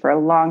skating for a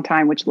long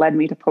time, which led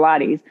me to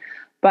Pilates.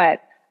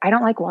 But I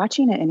don't like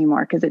watching it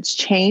anymore because it's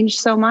changed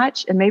so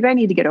much. And maybe I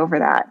need to get over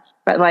that.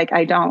 But like,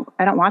 I don't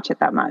watch it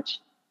that much.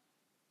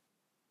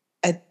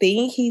 I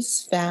think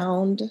he's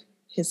found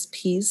his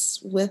peace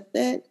with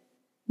it.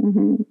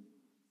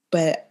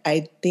 But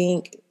I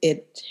think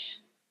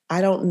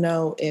I don't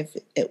know if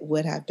it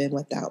would have been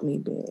without me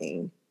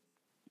being,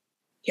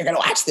 you're going to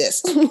watch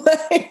this.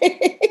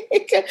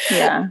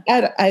 Yeah.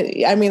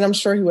 I mean, I'm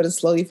sure he would have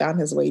slowly found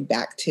his way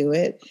back to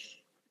it.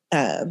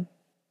 But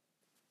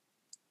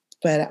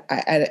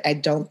I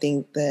don't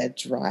think the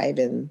drive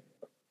and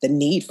the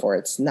need for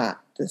it's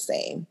not the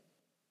same.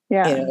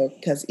 Yeah. You know,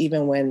 because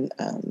even when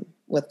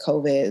with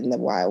COVID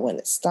and when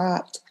it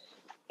stopped,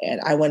 and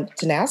I went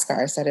to NASCAR,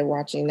 I started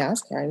watching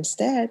NASCAR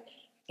instead.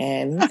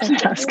 And he's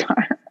like,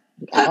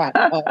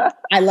 NASCAR.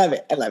 I love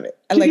it. I love it.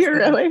 I Do like you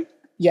really?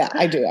 Yeah,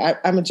 I do.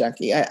 I'm a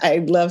junkie.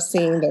 I love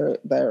seeing the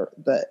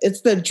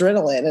it's the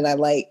adrenaline, and I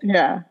like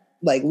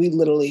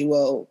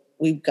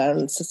we've gone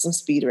to some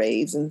speed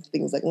races and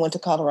things like went to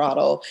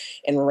Colorado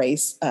and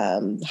race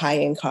high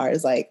end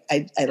cars. Like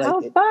I like How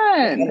it.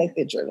 fun. I like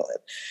the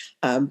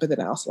adrenaline. But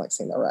then I also like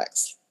seeing the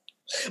wrecks.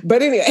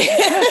 But anyway,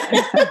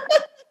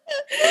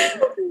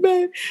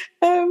 but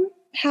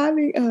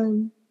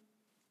having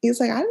he's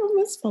like, I don't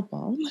miss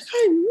football. I'm like,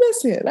 I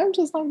miss it. I'm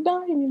just like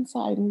dying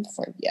inside. And it's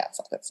like, yeah, it's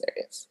not that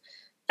serious.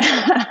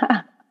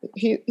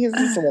 He's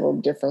just a little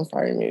different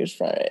fire news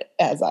from it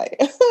as I,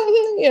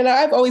 you know,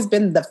 I've always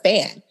been the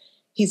fan.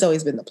 He's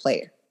always been the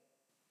player.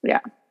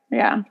 Yeah.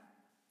 Yeah.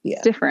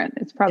 Yeah. Different.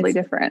 It's probably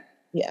different.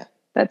 Yeah.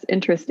 That's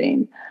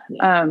interesting.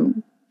 Yeah.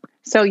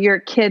 So your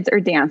kids are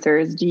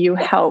dancers. Do you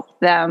help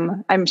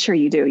them? I'm sure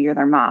you do. You're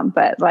their mom,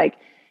 but like,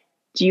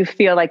 do you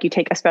feel like you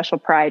take a special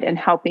pride in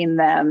helping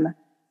them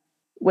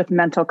with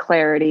mental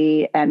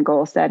clarity and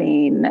goal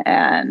setting?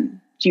 And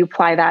do you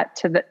apply that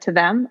to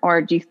them,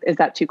 or is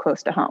that too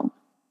close to home?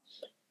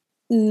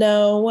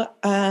 No,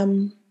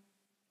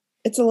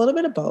 it's a little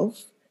bit of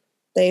both.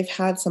 They've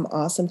had some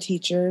awesome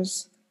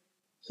teachers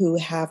who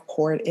have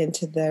poured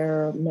into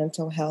their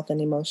mental health and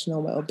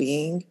emotional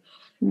well-being.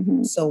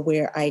 Mm-hmm. So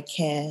where I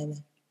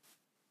can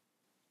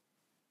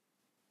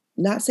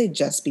not say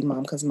just be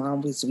mom, because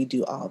we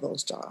do all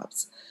those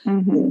jobs,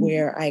 mm-hmm. but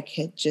where I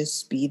could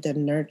just be the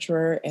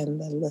nurturer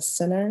and the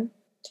listener,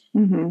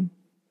 mm-hmm.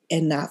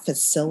 and not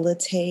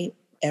facilitate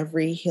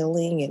every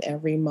healing and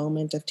every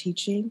moment of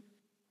teaching.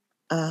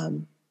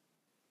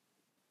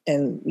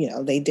 And, you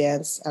know, they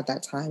danced at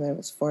that time. It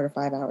was 4 to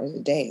 5 hours a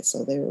day.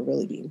 So they were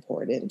really being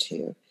poured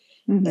into.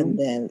 Mm-hmm. And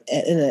then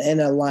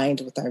and aligned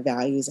with our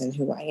values and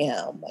who I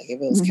am. Like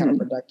if it was mm-hmm.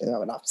 counterproductive, I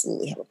would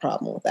absolutely have a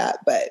problem with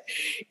that. But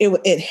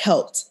it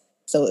helped.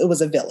 So it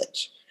was a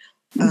village.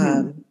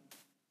 Mm-hmm.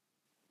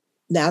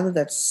 Now that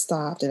that's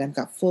stopped and I've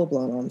got full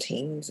blown on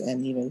teens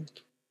and even,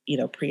 you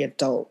know,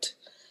 pre-adult,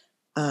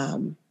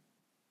 I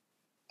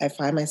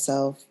find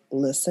myself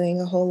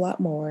listening a whole lot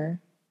more.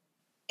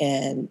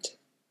 And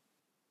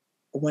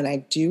when I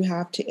do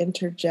have to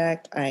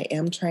interject, I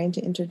am trying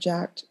to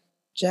interject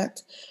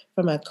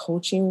from a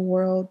coaching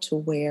world to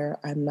where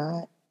I'm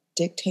not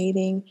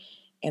dictating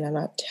and I'm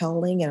not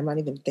telling and I'm not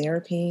even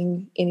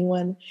therapying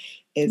anyone.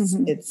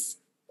 It's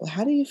well,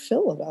 how do you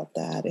feel about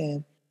that?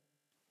 And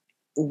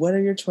what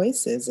are your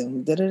choices?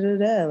 And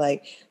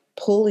like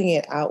pulling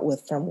it out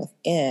from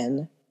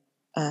within.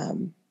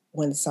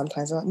 When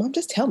sometimes I'm like, Mom,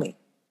 just tell me.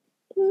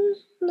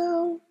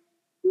 No,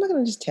 I'm not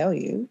going to just tell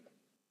you.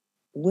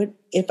 What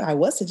if I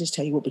was to just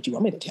tell you, what would you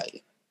want me to tell you?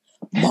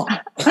 Mom.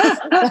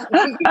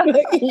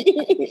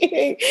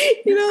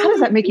 You know, how does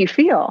that make you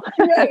feel?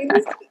 Right.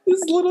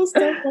 This little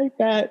stuff like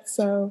that.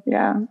 So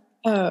yeah.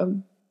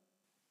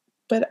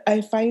 But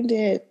I find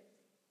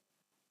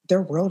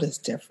their world is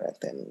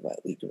different than what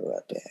we grew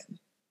up in.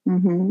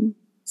 Mm-hmm.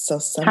 So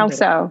how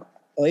so?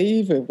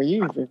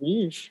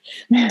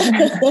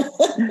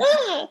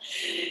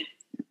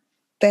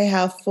 They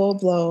have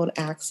full-blown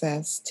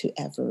access to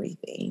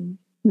everything.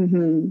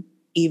 Mm-hmm.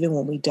 Even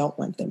when we don't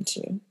want them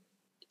to.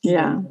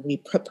 Yeah. When we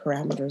put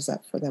parameters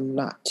up for them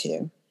not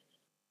to.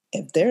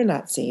 If they're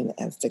not seeing the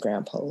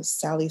Instagram post,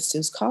 Sally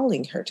Sue's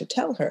calling her to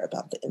tell her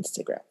about the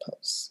Instagram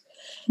posts.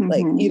 Mm-hmm.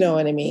 Like, you know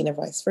what I mean? And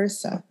vice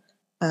versa.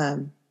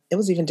 It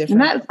was even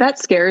different. And that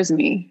scares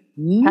me,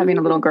 having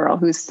a little girl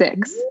who's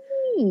 6.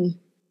 You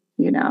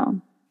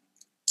know.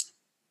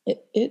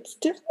 It's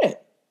different.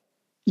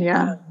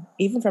 Yeah.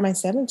 Even for my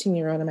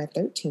 17-year-old and my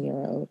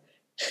 13-year-old.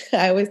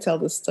 I always tell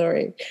the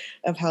story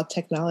of how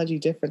technology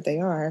different they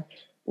are,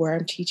 where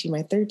I'm teaching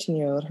my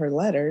 13-year-old her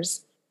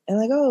letters and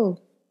like, oh,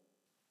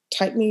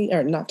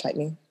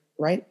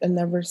 write a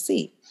number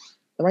C.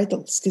 Write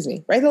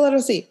the letter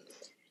C.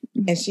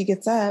 And she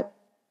gets up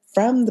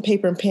from the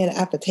paper and pen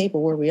at the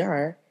table where we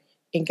are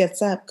and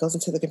gets up, goes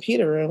into the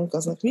computer room,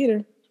 goes on the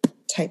computer,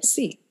 types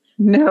C.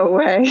 No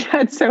way.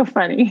 That's so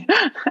funny.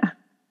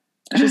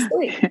 She's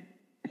 3.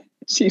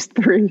 She's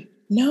 3.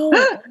 No,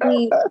 I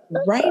mean,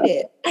 write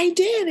it. I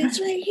did. It's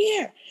right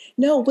here.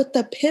 No, with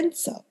the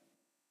pencil.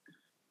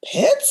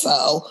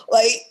 Pencil?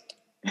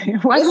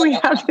 Like, why do we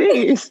have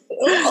these?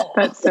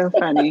 That's so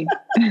funny.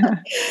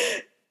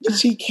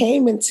 She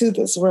came into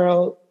this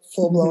world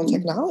full-blown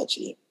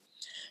technology.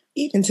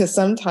 Even to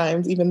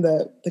sometimes, even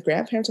the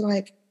grandparents are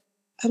like,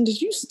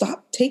 did you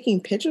stop taking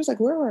pictures?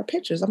 Like, where are our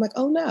pictures? I'm like,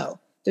 oh no.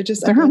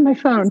 They're on my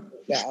phone.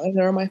 Yeah, and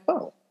they're on my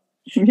phone.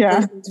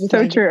 Yeah,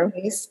 so true.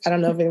 Youngest, I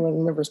don't know if anyone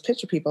remembers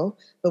Picture People,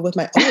 but with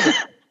my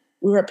oldest,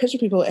 we were at Picture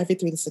People every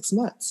 3 to 6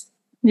 months.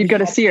 You'd go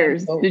to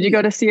Sears. Did you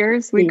go to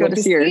Sears? We'd go to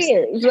Sears.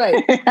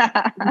 Right.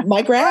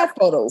 My grad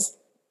photos,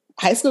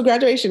 high school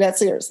graduation at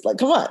Sears. Like,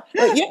 come on.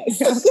 Like,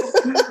 yes.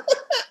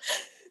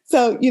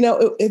 So, you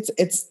know,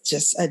 it's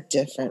just a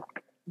different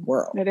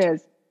world. It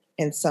is.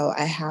 And so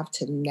I have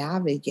to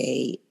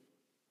navigate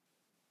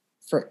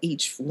for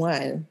each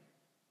one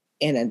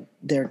in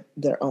their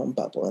own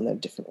bubble in a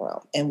different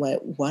realm. And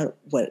what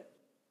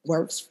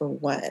works for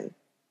one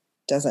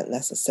doesn't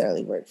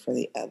necessarily work for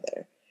the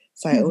other.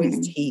 So I always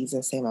tease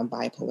and say I'm a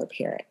bipolar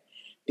parent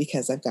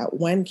because I've got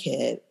one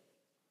kid,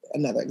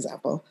 another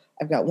example,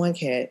 I've got one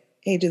kid,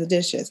 hey, do the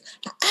dishes.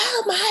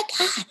 Oh my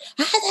God,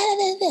 I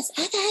gotta do this.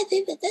 I gotta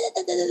do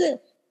this.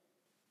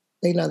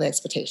 They know the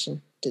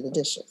expectation, do the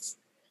dishes.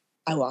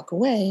 I walk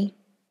away,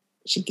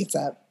 she gets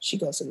up, she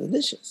goes to the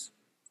dishes.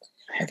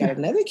 I got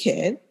another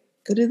kid,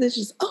 go do the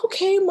dishes.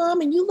 Okay,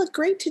 Mom, and you look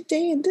great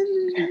today. And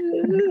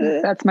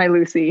that's my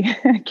Lucy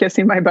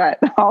kissing my butt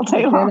all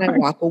day long. Then I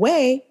walk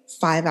away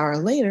 5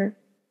 hours later.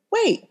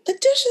 Wait, the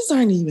dishes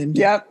aren't even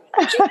done.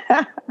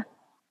 Yep.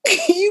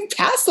 You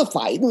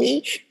pacified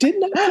me. Did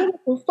not put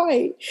up a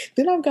fight.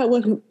 Then I've got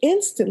one who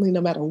instantly,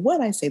 no matter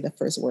what I say, the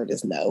first word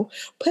is no,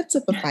 puts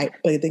up a fight,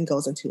 but then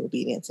goes into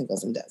obedience and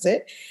goes and does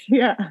it.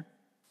 Yeah.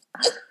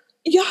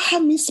 Y'all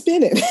have me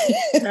spinning.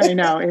 I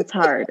know. It's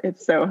hard.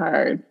 It's so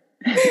hard.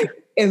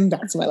 And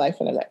that's my life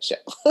in a nutshell.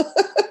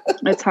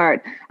 It's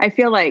hard. I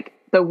feel like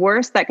the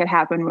worst that could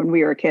happen when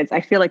we were kids,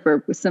 I feel like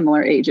we're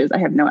similar ages.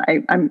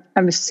 I'm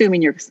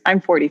assuming I'm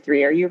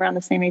 43. Are you around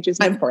the same age as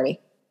me? I'm 40.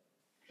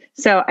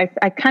 So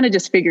I kind of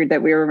just figured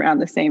that we were around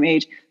the same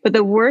age. But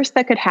the worst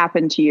that could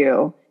happen to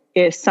you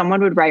is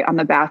someone would write on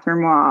the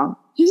bathroom wall,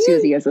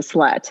 Susie is a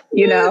slut,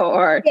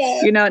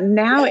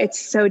 now it's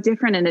so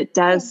different. And it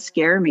does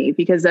scare me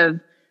because of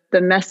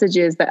the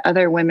messages that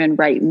other women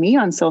write me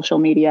on social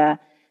media.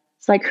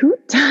 It's like, who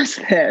does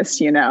this,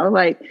 and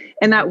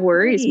that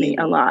worries me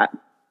a lot.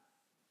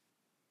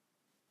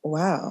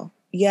 Wow.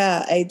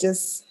 Yeah.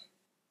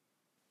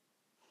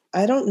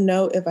 I don't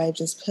know if I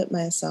just put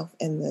myself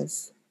in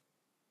this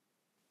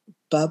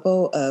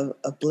bubble of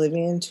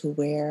oblivion to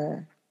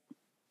where,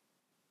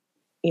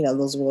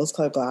 those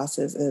rose-colored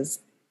glasses is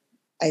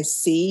I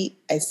see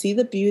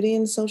the beauty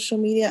in social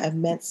media. I've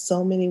met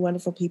so many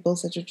wonderful people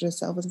such as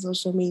yourself in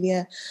social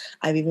media.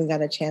 I've even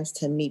got a chance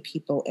to meet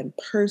people in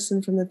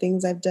person from the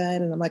things I've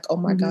done. And I'm like, oh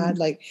my God,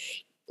 like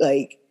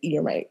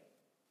you're right.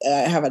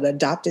 I have an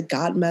adopted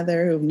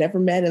godmother who I've never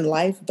met in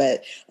life,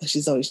 but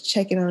she's always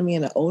checking on me,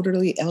 and an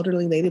elderly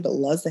lady, but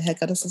loves the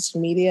heck out of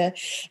social media.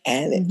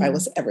 And if I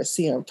was to ever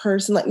see her in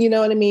person, you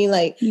know what I mean?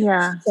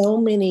 So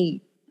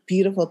many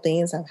beautiful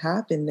things have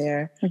happened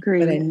there.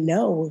 Agreed. But I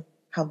know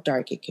how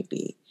dark it could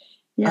be.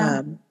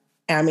 Yeah.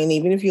 I mean,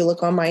 even if you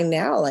look on mine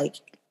now,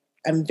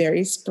 I'm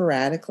very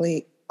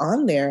sporadically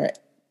on there.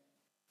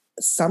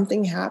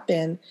 Something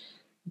happened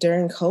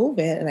during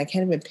COVID, and I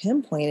can't even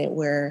pinpoint it,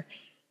 where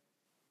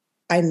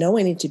I know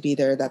I need to be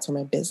there. That's where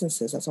my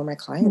business is. That's where my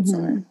clients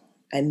are.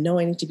 I know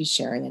I need to be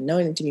sharing. I know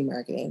I need to be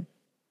marketing.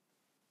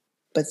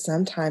 But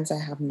sometimes I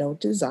have no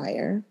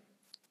desire,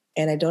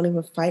 and I don't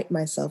even fight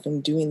myself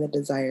in doing the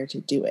desire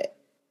to do it.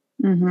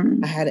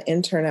 I had an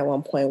intern at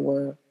one point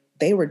where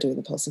they were doing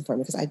the posting for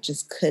me because I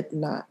just could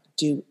not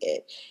do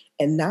it.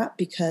 And not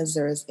because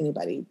there is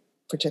anybody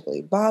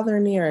particularly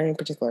bothering me or any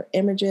particular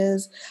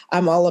images.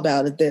 I'm all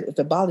about it. That if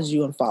it bothers you,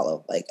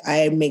 unfollow.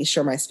 I make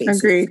sure my space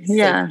Agreed. is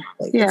Yeah.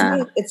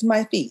 safe. It's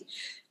my feed.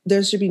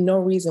 There should be no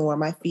reason why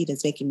my feed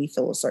is making me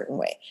feel a certain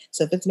way.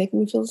 So if it's making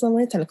me feel a certain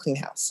way, it's time to clean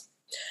house.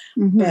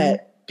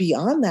 But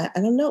beyond that, I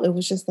don't know. It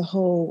was just the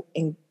whole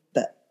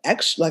the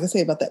extra, like I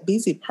say about that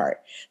busy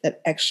part,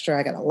 that extra,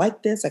 I got to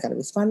like this, I got to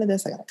respond to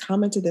this, I got to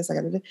comment to this, I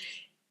got to do.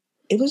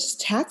 It was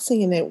just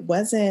taxing, and it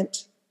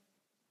wasn't,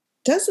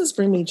 does this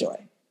bring me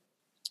joy?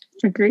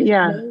 Agree.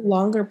 Yeah. No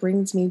longer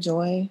brings me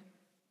joy.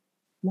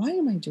 Why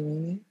am I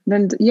doing it?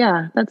 Then,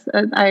 yeah,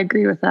 I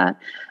agree with that.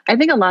 I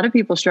think a lot of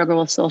people struggle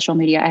with social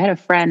media. I had a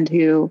friend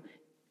who,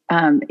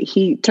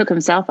 he took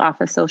himself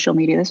off of social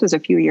media. This was a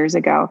few years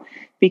ago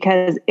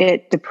because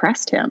it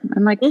depressed him.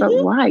 I'm like, but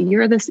why?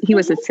 He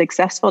was a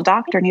successful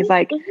doctor. And he's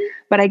like,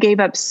 but I gave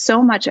up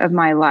so much of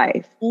my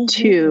life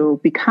to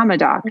become a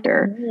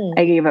doctor.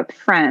 I gave up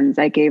friends.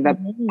 I gave up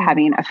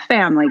having a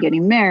family,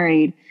 getting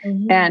married.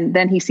 And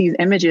then he sees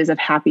images of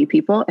happy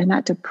people, and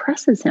that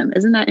depresses him.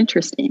 Isn't that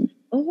interesting?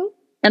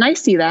 And I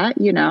see that,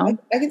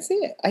 I can see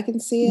it. I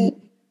can see it.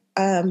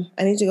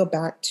 I need to go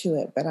back to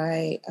it, but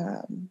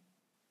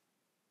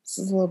this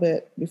is a little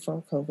bit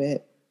before COVID.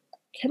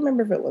 I can't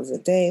remember if it was a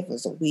day, if it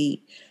was a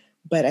week,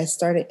 but I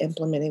started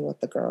implementing with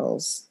the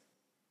girls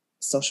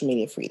social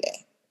media free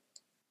day.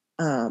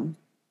 And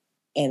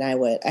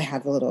I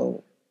had a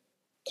little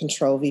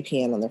control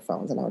VPN on their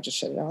phones, and I would just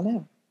shut it all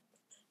down.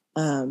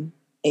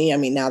 And I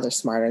mean, now they're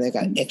smarter. They've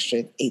got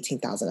extra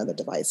 18,000 other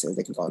devices.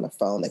 They can go on their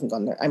phone. They can go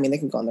on they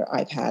can go on their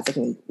iPads. They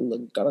can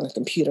go on the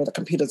computer. The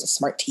computer's a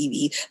smart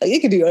TV.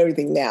 You can do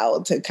everything now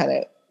to kind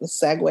of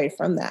segue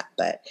from that.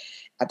 But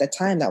at the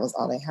time, that was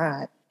all they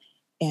had.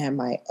 And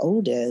my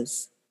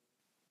oldest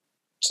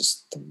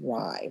just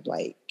thrived,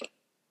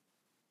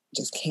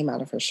 just came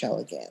out of her shell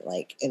again.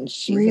 And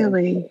she's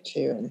really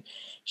too, and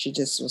she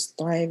just was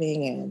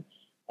thriving. And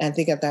I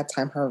think at that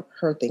time,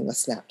 her thing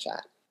was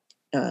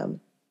Snapchat.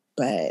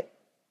 But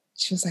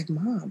she was like,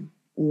 Mom,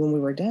 when we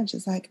were done,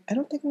 she's like, I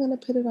don't think I'm going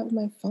to put it on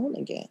my phone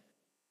again.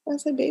 I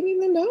said, baby,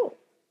 then no.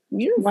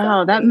 You're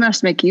wow, fine. that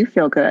must make you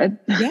feel good.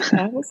 Yeah,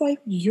 I was like,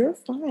 you're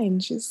fine.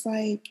 She's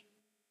like,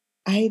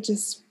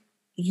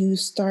 you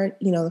start,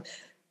 and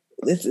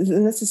it's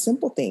the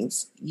simple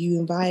things. You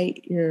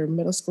invite your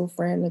middle school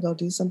friend to go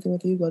do something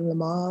with you, go to the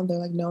mall. They're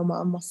like, no,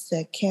 mom, I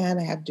said,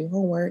 I have to do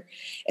homework.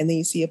 And then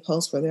you see a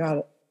post where they're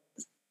at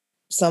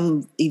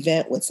some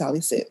event with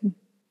Sally Sue.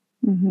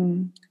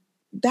 Mm-hmm.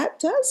 That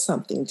does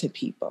something to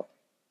people.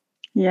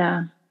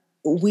 Yeah.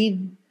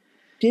 We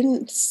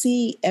didn't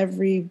see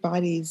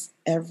everybody's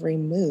every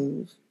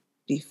move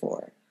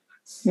before.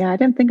 Yeah, I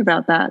didn't think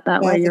about that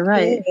way. You're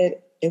right.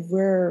 If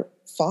we're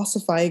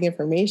falsifying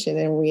information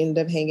and we end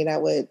up hanging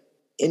out with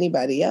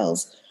anybody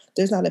else,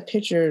 there's not a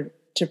picture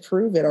to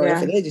prove it, or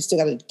if it is, you still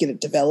got to get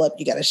it developed.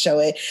 You got to show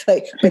it.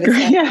 But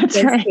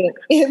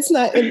it's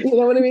not. You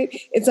know what I mean?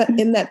 It's not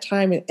in that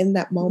time and in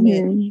that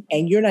moment,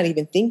 and you're not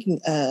even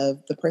thinking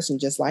of the person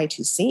just lied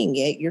to seeing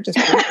it. You're just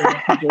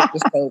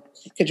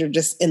because you're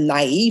just in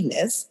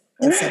naiveness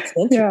and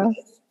self-centeredness.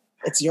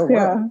 It's your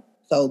world,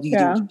 so you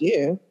do what you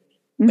do,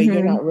 but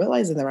you're not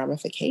realizing the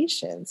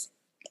ramifications,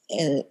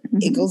 and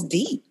it goes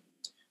deep.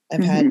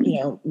 I've had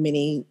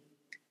many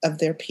of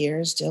their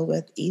peers deal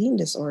with eating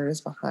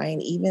disorders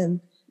behind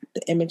even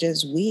the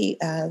images we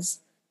as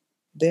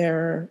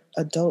their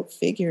adult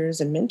figures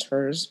and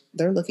mentors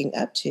they're looking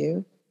up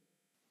to,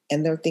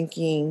 and they're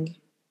thinking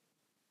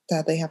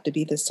that they have to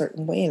be this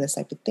certain way and this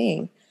type of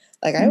thing.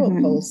 Like I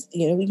will post,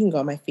 we can go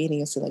on my feed and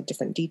you'll see like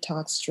different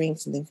detox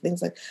drinks and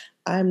things like.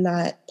 I'm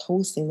not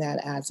posting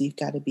that as you've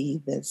got to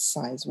be this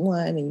size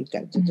 1 and you've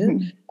got to do.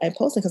 I'm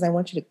posting because I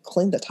want you to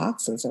clean the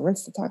toxins and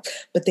rinse the toxins.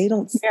 But they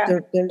don't.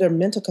 Their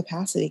mental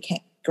capacity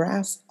can't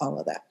grasp all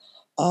of that.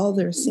 All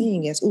they're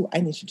seeing is, oh,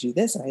 I need to do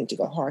this and I need to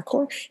go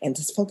hardcore and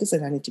just focus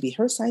and I need to be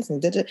her size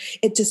and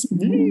it just.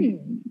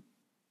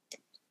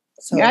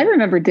 So I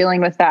remember dealing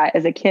with that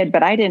as a kid,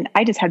 but I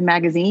just had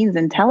magazines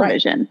and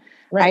television.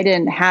 Right. I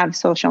didn't have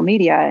social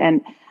media.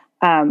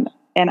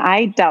 And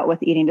I dealt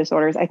with eating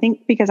disorders, I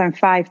think because I'm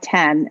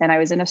 5'10" and I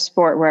was in a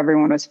sport where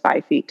everyone was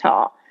 5 feet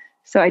tall.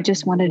 So I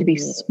just wanted to be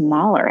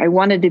smaller. I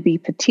wanted to be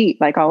petite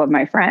like all of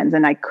my friends,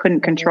 and I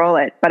couldn't control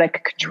it, but I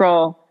could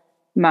control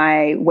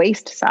my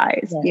waist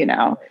size,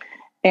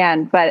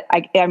 but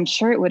I'm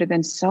sure it would have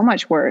been so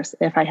much worse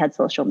if I had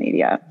social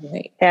media.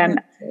 Right.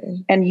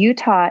 And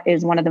Utah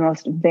is one of the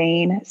most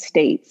vain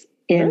states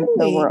in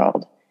the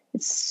world.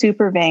 It's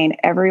super vain.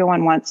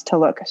 Everyone wants to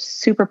look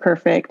super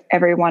perfect.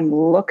 Everyone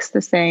looks the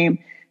same.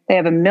 They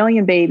have 1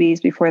 million babies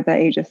before the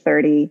age of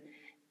 30,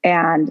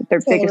 and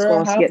their biggest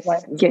goal is to get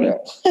skinny.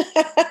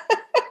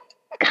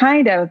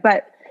 Kind of,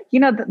 but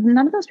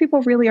none of those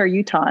people really are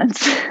Utahns.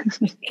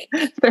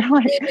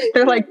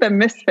 they're like the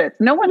misfits.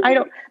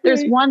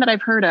 There's one that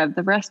I've heard of.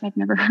 The rest I've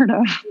never heard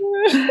of.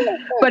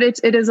 But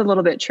it is a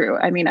little bit true.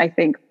 I mean, I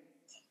think,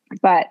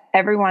 but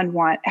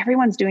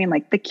everyone's doing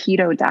like the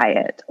keto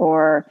diet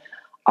or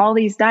all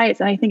these diets.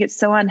 And I think it's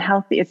so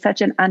unhealthy. It's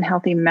such an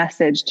unhealthy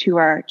message to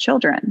our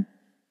children.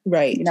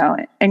 Right.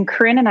 And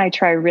Corinne and I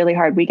try really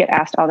hard. We get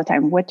asked all the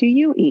time, what do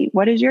you eat?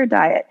 What is your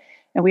diet?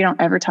 And we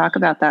don't ever talk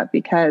about that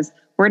because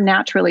we're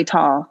naturally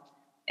tall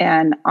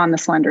and on the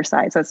slender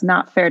side. So it's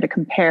not fair to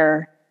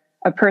compare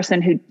a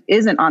person who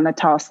isn't on the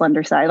tall,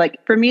 slender side.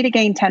 Like for me to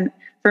gain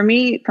for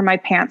my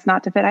pants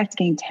not to fit, I have to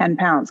gain 10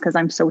 pounds because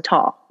I'm so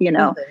tall,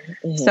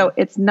 So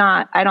it's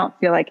not, I don't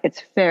feel like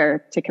it's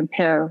fair to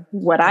compare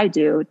what I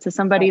do to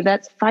somebody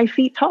that's 5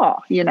 feet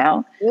tall,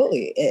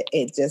 Really,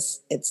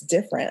 it's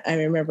different. I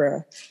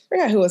remember, I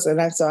forgot who was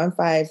it. So I'm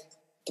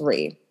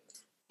 5'3",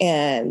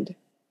 and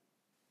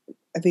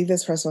I think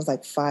this person was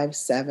like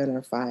 5'7"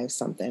 or 5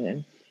 something.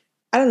 And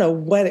I don't know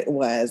what it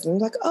was. And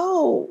like,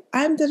 oh,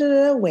 I'm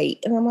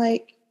weight. And I'm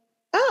like,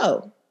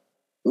 oh,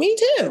 me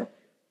too.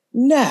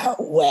 No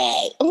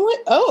way. I'm like,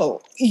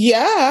 oh,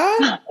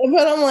 yeah.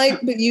 But I'm like,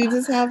 but you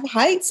just have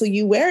height, so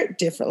you wear it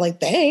different. Like,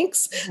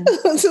 thanks.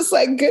 Just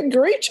like, good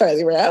grief,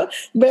 Charlie Brown.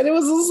 But it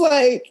was just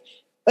like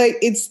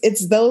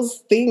it's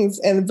those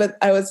things. But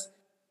as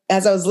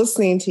I was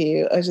listening to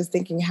you, I was just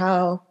thinking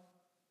how,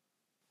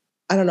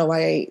 I don't know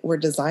why we're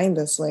designed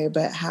this way,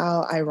 but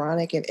how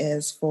ironic it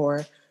is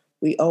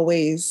we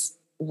always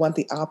want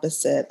the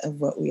opposite of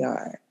what we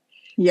are.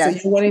 Yes.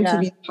 So you're wanting to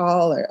be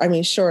taller. I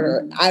mean,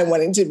 shorter. I'm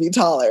wanting to be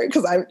taller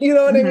because you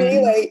know what I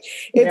mean? Like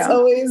it's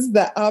always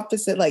the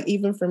opposite. Like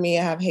even for me,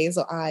 I have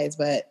hazel eyes,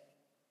 but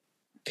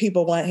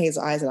people want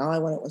hazel eyes and all I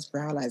wanted was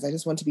brown eyes. I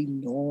just want to be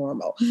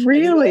normal.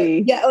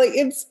 Really? Like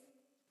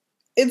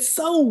it's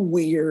so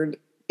weird.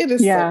 It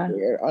is so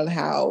weird on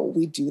how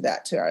we do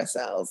that to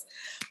ourselves.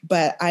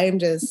 But I am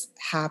just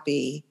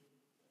happy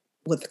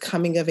with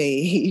coming of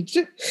age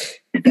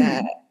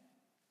that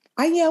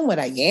I am what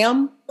I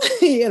am,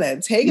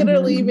 take it or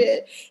leave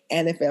it.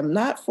 And if I'm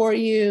not for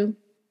you,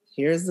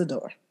 here's the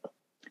door.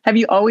 Have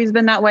you always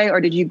been that way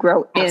or did you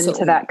grow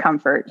into that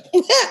comfort?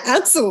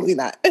 Absolutely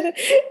not.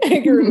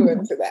 I grew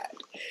into that.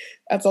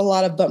 That's a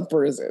lot of bump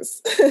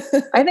bruises.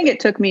 I think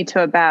it took me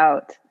to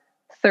about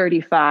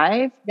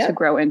 35 to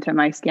grow into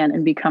my skin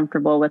and be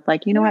comfortable with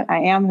like, you know what, I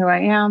am who I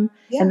am.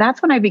 And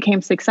that's when I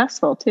became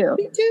successful too.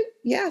 Me too.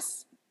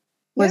 Yes.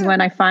 Was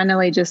when I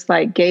finally just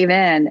like gave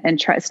in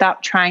and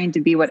stopped trying to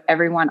be what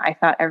I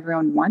thought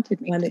everyone wanted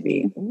me to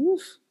be.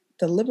 Oof,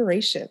 the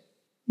liberation.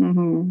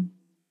 Mm-hmm.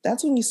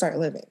 That's when you start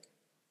living.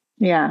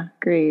 Yeah,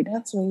 agreed.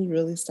 That's when you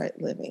really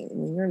start living.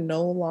 When you're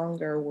no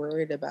longer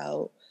worried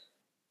about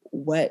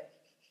what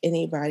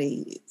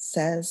anybody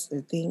says or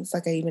thinks.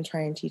 Like I even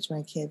try and teach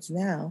my kids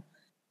now.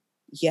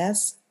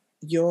 Yes,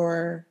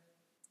 you're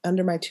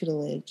under my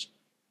tutelage.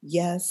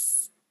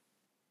 Yes,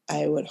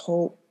 I would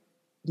hope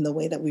in the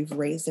way that we've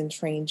raised and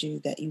trained you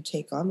that you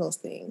take on those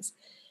things.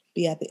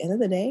 But at the end of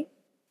the day,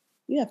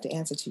 you have to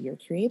answer to your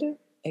creator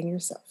and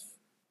yourself.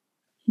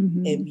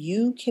 Mm-hmm.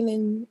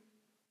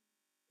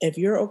 If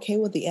you're okay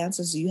with the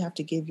answers you have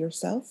to give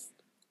yourself,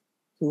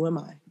 who am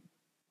I?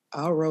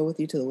 I'll roll with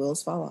you till the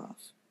wheels fall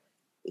off.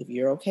 If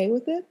you're okay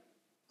with it,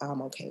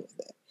 I'm okay with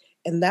it.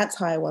 And that's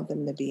how I want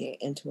them to be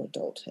into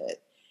adulthood.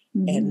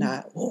 Mm-hmm. And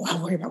not,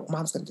 I worry about what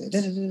mom's going to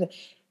do.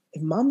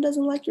 If mom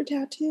doesn't like your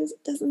tattoos,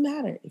 it doesn't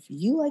matter. If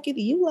you like it,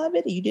 you love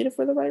it, you did it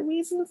for the right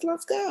reasons,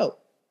 let's go.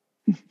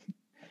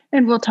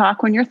 And we'll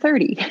talk when you're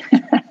 30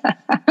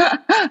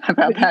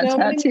 about that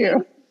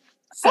tattoo.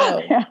 I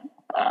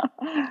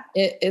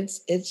mean? So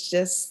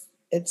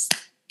it's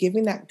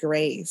giving that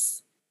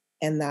grace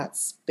and that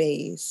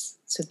space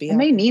to be.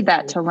 And they need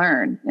that to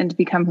learn and to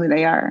become who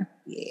they are.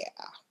 Yeah.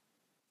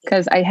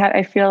 Because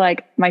I feel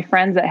like my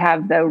friends that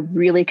have the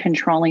really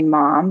controlling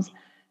moms,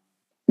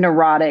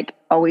 neurotic,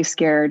 always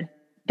scared,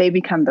 they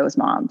become those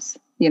moms.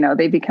 You know,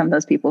 they become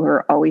those people who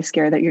are always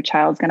scared that your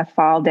child's going to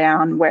fall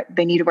down, where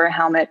they need to wear a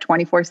helmet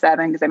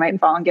 24/7 because they might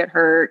fall and get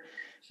hurt.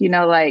 You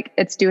know, like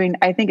I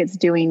think it's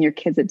doing your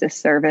kids a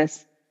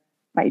disservice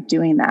by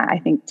doing that. I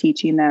think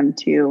teaching them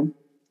to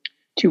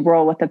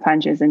roll with the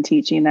punches and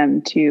teaching them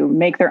to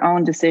make their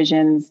own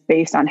decisions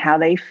based on how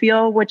they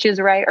feel, which is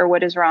right or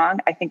what is wrong.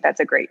 I think that's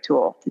a great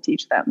tool to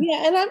teach them.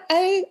 Yeah. And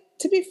I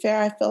to be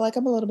fair, I feel like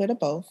I'm a little bit of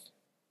both.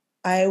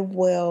 I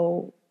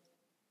will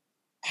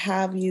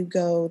have you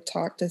go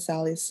talk to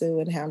Sally Sue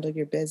and handle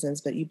your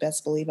business, but you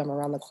best believe I'm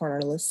around the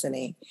corner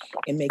listening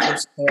and making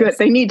sure. Good.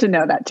 They need to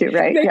know that too,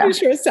 right? Making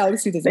sure Sally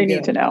Sue doesn't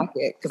get to know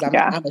because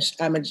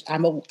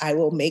I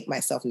will make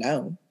myself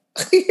known.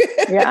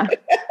 Yeah.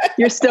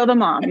 You're still the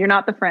mom. You're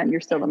not the friend.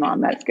 You're still the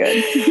mom. That's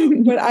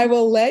good. But I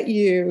will let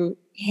you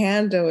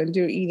handle and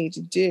do what you need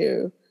to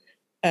do.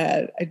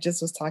 I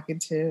just was talking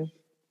to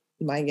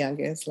my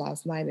youngest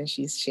last night and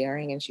she's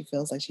sharing and she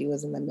feels like she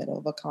was in the middle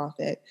of a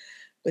conflict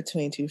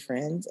between two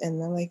friends.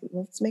 And they're like,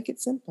 let's make it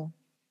simple.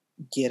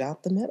 Get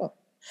out the middle.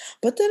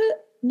 But then,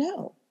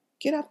 no,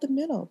 get out the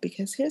middle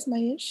because here's my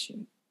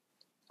issue.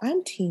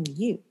 I'm team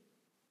you.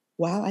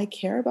 While I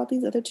care about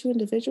these other two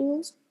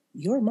individuals,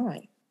 you're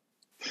mine.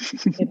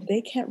 If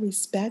they can't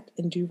respect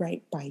and do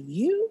right by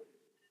you,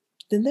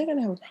 then they're going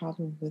to have a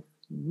problem with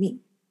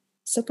me.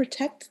 So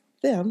protect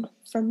them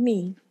from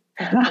me.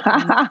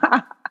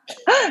 That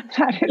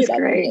is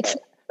great.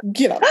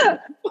 Get out.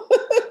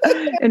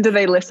 And do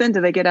they listen?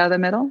 Do they get out of the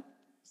middle?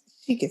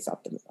 She gets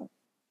out the middle.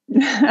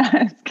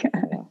 That's good.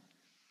 Yeah.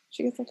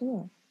 She gets out the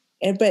middle.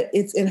 But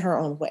it's in her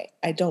own way.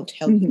 I don't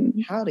tell you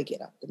how to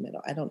get out the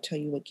middle. I don't tell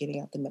you what getting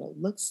out the middle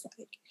looks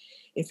like.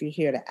 If you're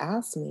here to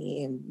ask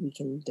me and we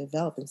can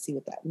develop and see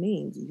what that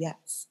means,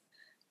 yes.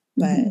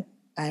 But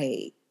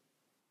I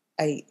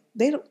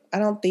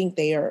don't think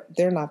they're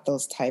not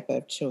those type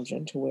of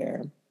children to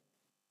where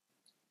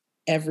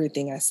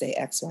everything I say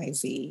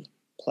XYZ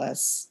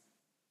plus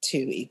 2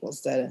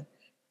 equals that.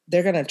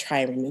 They're going to try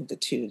and remove the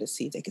 2 to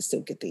see if they can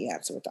still get the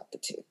answer without the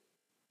 2.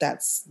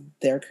 That's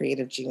their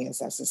creative genius.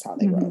 That's just how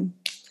they roll.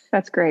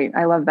 That's great.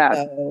 I love that.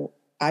 So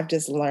I've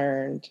just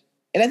learned,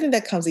 and I think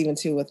that comes even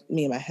too with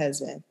me and my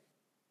husband.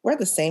 We're at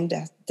the same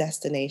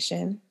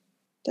destination.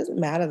 Doesn't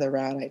matter the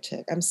route I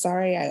took. I'm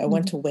sorry, I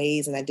went to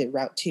Waze and I did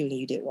route 2 and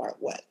you did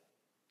route 1.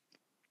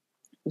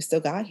 We still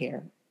got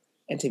here.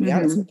 And to be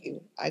honest with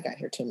you, I got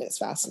here 2 minutes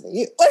faster than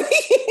you. Like,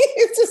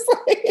 it's just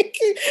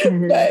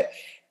like, but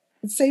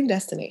same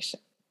destination.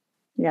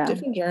 Yeah.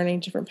 Different journey,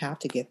 different path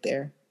to get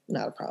there.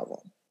 Not a problem.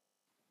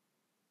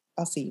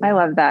 I'll see you. I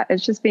love that.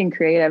 It's just being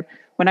creative.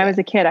 When I was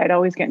a kid, I'd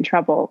always get in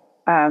trouble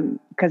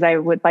because I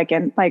would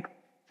in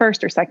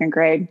first or second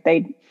grade,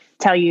 they'd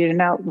tell you to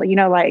know,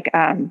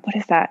 what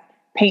is that?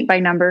 Paint by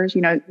numbers.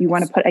 You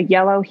want to put a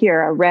yellow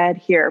here, a red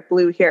here,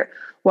 blue here.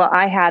 Well,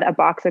 I had a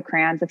box of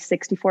crayons of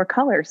 64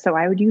 colors. So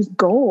I would use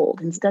gold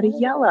instead of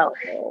yellow.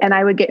 And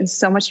I would get in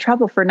so much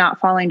trouble for not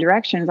following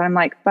directions. I'm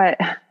like, but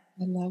I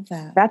love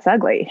that. That's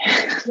ugly.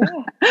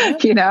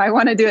 Yeah. I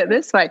want to do it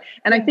this way.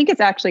 And I think it's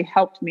actually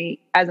helped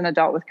me as an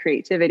adult with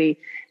creativity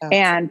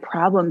and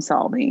problem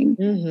solving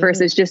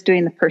versus just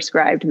doing the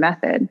prescribed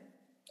method.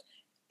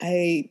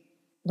 My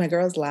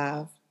girls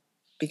laugh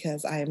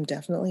because I am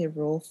definitely a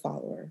rule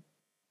follower.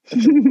 But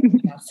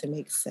it has to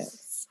make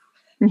sense.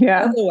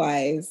 Yeah.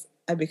 Otherwise,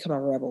 I become a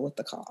rebel with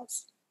the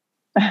cause.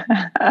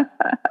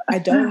 I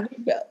don't.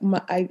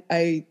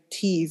 I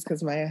tease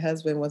because my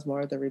husband was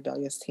more of the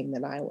rebellious teen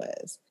than I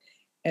was.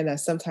 And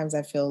sometimes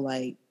I feel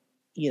like,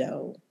 you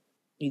know,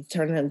 you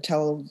tell him to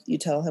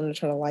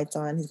turn the lights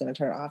on, he's going to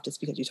turn it off just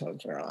because you told him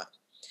to turn it on.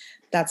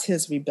 That's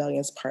his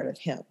rebellious part of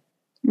him.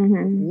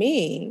 Mm-hmm.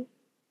 Me,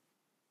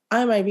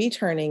 I might be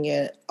turning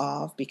it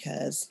off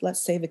because let's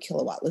save a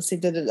kilowatt. Let's say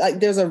that like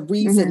there's a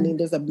reasoning,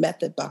 there's a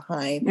method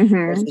behind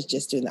versus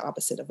just doing the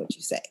opposite of what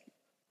you say.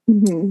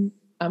 Mm-hmm.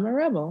 I'm a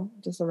rebel,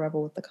 just a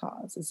rebel with the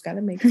cause. It's got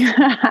to make sense.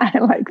 I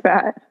like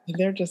that.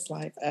 They're just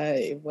like,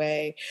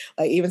 way.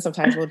 Like even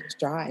sometimes we'll just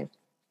drive.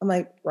 I'm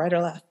like, right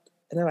or left?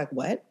 And they're like,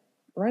 what?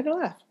 Right or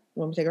left? You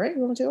want me to take a right?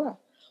 You want me to take a left?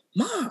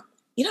 Mom,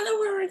 you don't know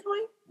where we're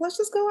going? Let's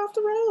just go off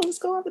the road. Let's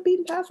go off the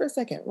beaten path for a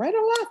second. Right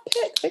or left?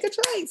 Pick a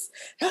choice.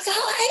 I was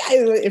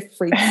like, it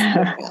freaks me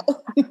out.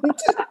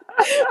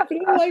 But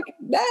I'm like,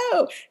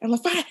 no. And I'm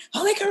like, fine,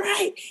 I'll make it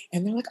right.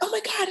 And they're like, oh my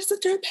God, it's a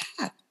dirt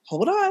path.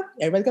 Hold on.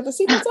 Everybody's got the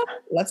seatbelts up.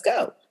 Let's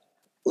go.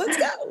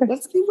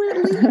 Let's see where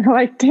it leads.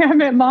 Like,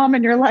 damn it, Mom,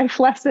 and your life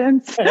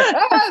lessons.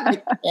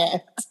 But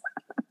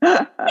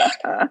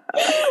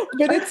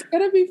it's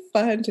going to be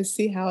fun to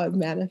see how it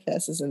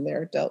manifests in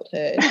their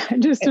adulthood.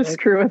 Just to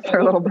screw with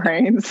their little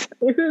brains.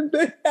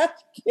 They have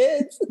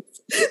kids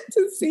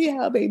to see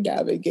how they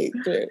navigate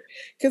through.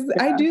 Because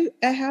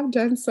I have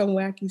done some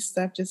wacky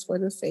stuff just for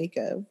the sake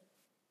of,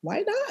 why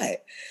not?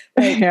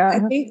 Like, I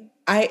think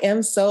I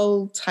am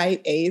so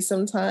type A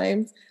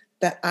sometimes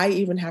that I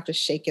even have to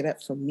shake it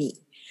up for me.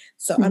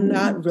 So I'm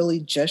not really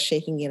just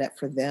shaking it up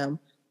for them.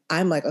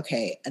 I'm like,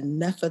 okay,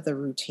 enough of the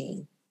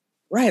routine.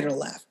 Right or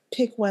left?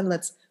 Pick one.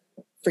 Let's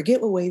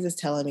forget what Waze is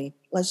telling me.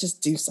 Let's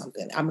just do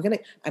something. I'm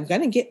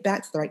gonna get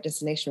back to the right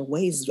destination.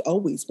 Waze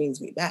always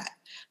brings me back,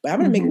 but I'm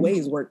gonna make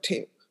Waze work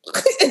too.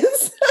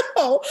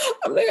 So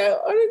I'm gonna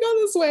go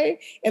this way,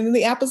 and then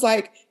the app is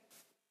like,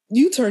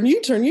 you turn.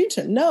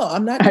 No,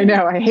 I'm not. I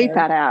know. I hate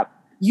that app.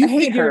 You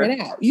figure it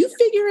out. You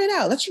figure it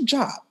out. That's your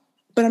job.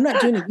 But I'm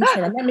not doing a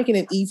U-turn. I'm not making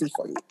it easy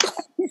for you.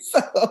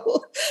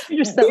 So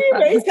you're so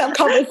funny. Have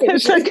conversation.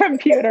 It's a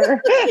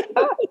computer.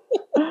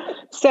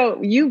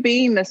 So you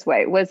being this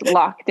way, was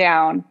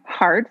lockdown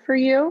hard for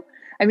you?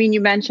 I mean,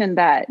 you mentioned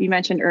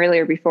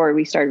earlier before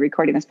we started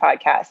recording this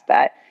podcast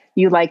that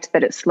you liked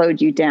that it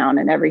slowed you down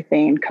and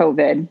everything,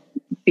 COVID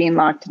being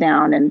locked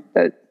down and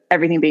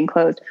everything being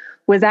closed.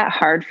 Was that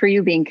hard for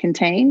you being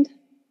contained?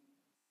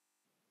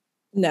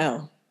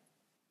 No.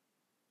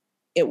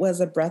 It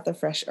was a breath of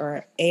fresh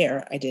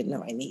air I didn't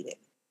know I needed.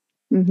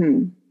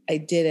 Mm-hmm. I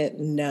didn't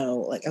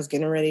know. Like I was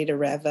getting ready to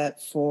rev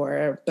up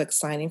for book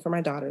signing for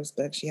my daughter's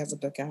book. She has a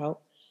book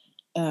out.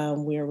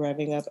 We were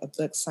revving up a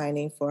book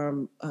signing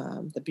for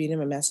the Beauty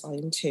and Mess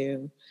Volume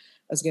 2.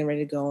 I was getting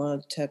ready to go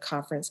into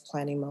conference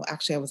planning mode.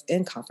 Actually, I was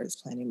in conference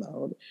planning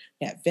mode.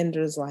 We had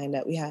vendors lined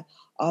up. We had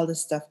all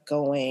this stuff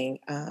going.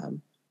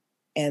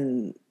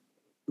 And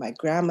my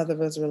grandmother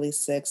was really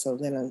sick, so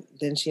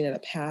then she ended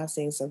up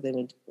passing. So then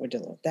we were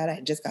dealing with that. I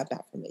had just got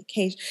back from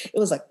vacation. It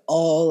was like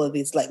all of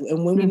these,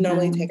 and when we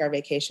normally take our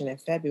vacation in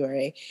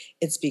February,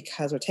 it's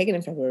because we're taking it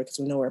in February because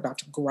we know we're about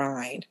to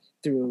grind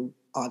through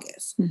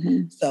August.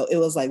 So it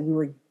was like we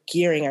were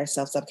gearing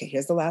ourselves up. Okay,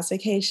 here's the last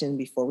vacation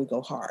before we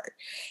go hard,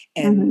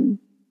 and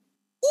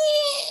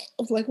I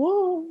was like,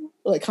 whoa!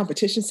 Like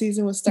competition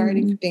season was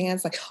starting for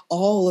dance. Like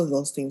all of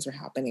those things were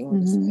happening.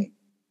 We're just like,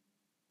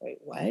 wait,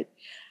 what?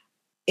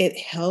 It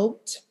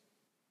helped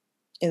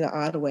in an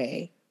odd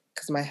way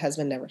because my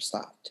husband never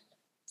stopped.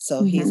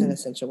 So he's an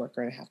essential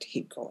worker and I have to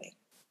keep going.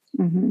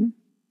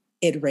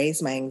 It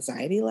raised my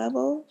anxiety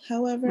level,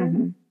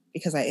 however,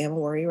 because I am a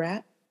worry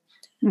rat.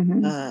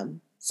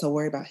 So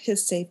worry about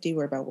his safety,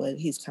 worry about what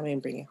he's coming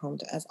and bringing home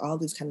to us, all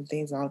these kind of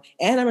things.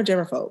 And I'm a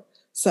germaphobe.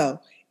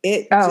 So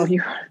I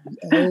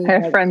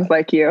have friends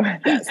like you.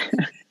 Yes.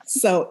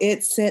 So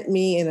it sent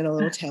me in a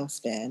little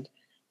tailspin.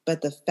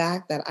 But the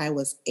fact that I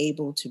was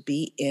able to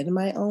be in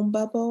my own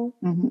bubble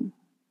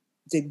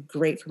did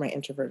great for my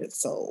introverted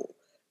soul,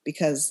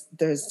 because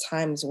there's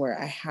times where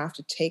I have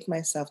to take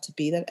myself to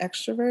be that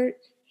extrovert.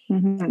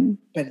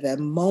 But the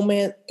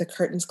moment the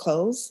curtains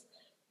close,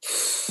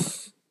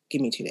 give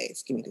me 2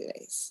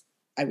 days.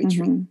 I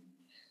retreat.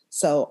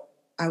 So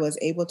I was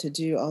able to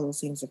do all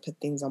those things and put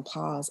things on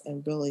pause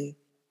and really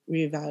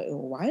reevaluate,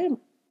 why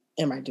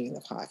am I doing the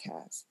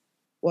podcast?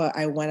 Well,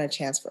 I want a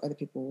chance for other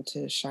people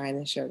to shine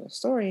and share their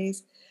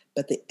stories,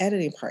 but the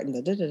editing part and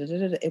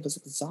it was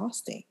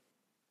exhausting.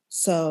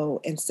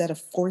 So instead of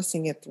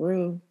forcing it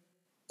through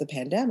the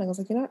pandemic, I was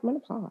like, you know what, I'm going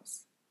to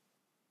pause.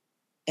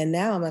 And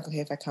now I'm like, okay,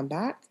 if I come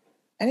back,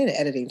 I need an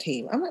editing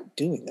team. I'm not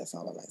doing this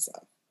all by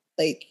myself.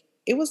 Like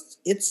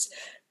it's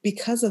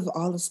because of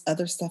all this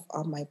other stuff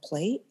on my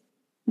plate.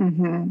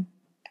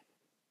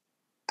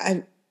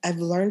 I've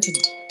learned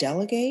to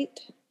delegate.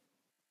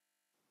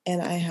 And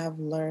I have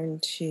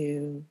learned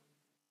to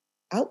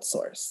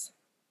outsource.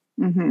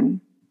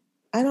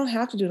 I don't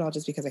have to do it all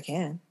just because I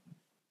can.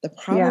 The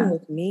problem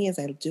with me is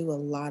I do a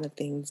lot of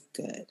things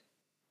good.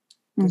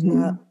 There's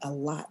not a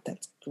lot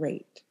that's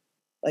great.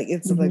 Like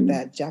it's like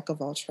that jack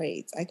of all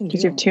trades. I can do.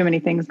 You have too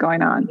many things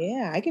going on.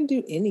 Yeah, I can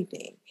do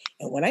anything.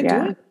 And when I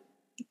do it,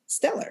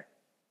 stellar.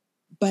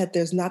 but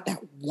there's not that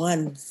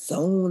one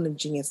zone of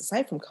genius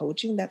aside from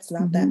coaching. That's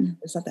not that.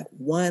 There's not that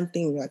one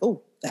thing. You're like,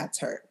 oh, that's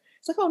her.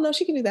 It's like, oh no,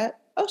 she can do that.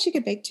 Oh, she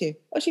can bake too.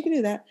 Oh, she can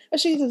do that. Oh,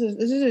 she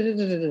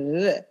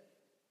can.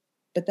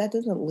 But that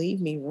doesn't leave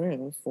me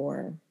room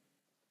for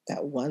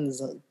that one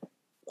zone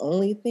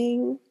only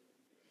thing.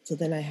 So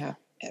then I have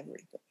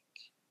everything.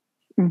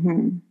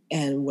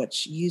 And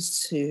what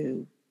used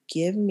to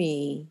give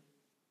me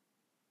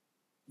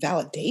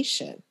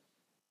validation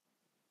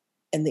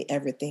and the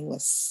everything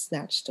was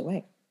snatched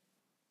away.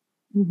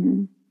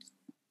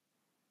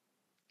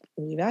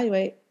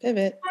 Evaluate,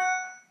 pivot.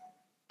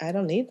 I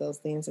don't need those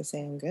things to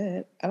say I'm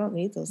good. I don't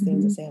need those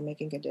things to say I'm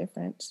making a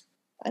difference.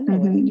 I know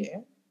what I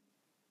do.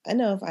 I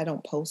know if I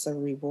don't post a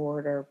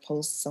reward or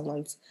post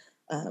someone's,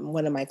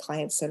 one of my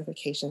clients'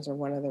 certifications or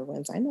one of their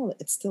wins, I know that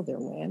it's still their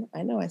win.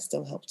 I know I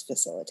still helped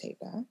facilitate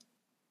that.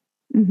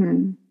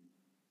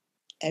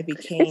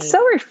 It's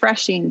so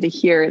refreshing to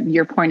hear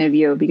your point of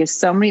view, because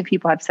so many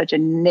people have such a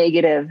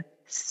negative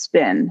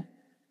spin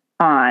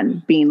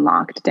on being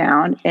locked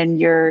down, and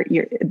your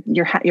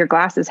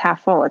glass is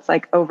half full. It's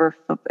like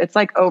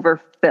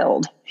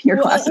overfilled. Your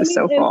glass is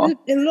so full.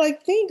 And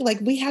think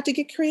we had to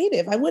get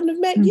creative. I wouldn't have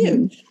met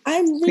you.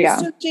 I'm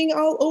researching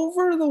all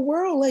over the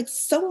world. Like,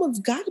 someone's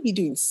got to be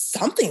doing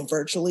something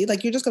virtually.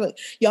 Like, y'all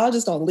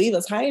just gonna leave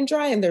us high and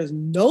dry, and there's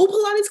no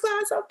Pilates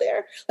class out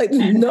there. Like,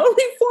 no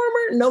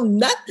reformer, no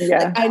nothing.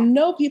 Yeah. Like, I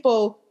know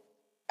people.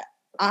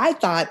 I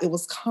thought it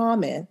was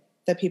common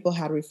that people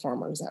had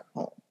reformers at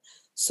home.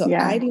 So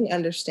I didn't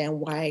understand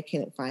why I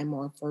couldn't find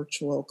more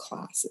virtual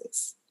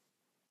classes.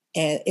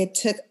 And it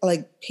took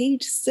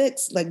page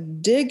 6,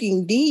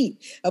 digging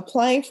deep,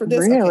 applying for this.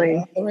 Really?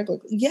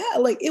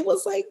 Okay, it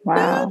was like,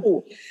 wow.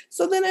 No.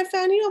 So then I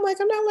found you. I'm like,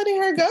 I'm not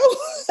letting her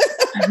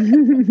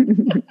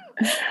go.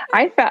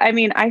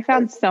 I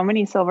found so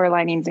many silver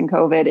linings in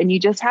COVID, and you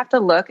just have to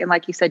look. And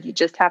like you said, you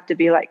just have to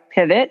be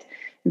pivot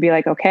and be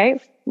like,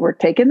 okay, we're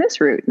taking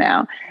this route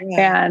now.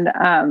 Yeah.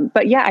 And,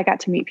 but yeah, I got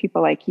to meet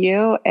people like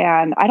you,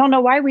 and I don't know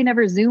why we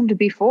never Zoomed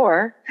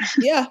before.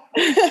 Yeah.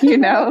 Please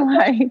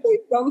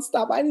don't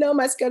stop. I know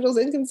my schedule's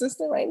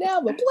inconsistent right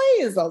now, but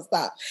please don't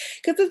stop.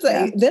 Cause it's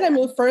then I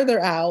moved further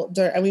out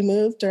and we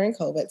moved during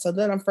COVID. So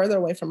then I'm further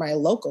away from my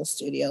local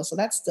studio. So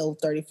that's still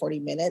 30, 40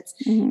 minutes.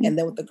 And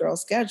then with the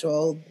girls'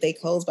 schedule, they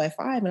close by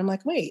 5. And I'm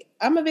like, wait,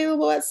 I'm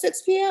available at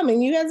 6 p.m.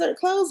 and you guys are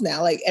closed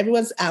now.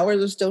 Everyone's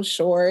hours are still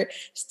short,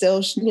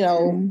 still,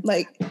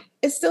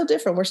 it's still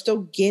different. We're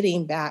still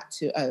getting back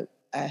to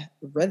a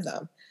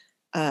rhythm.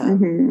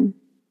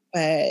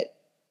 But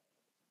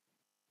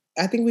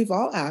I think we've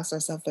all asked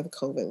ourselves with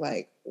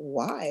COVID,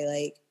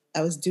 why?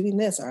 I was doing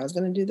this, or I was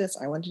going to do this,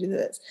 or I want to do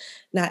this.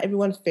 Not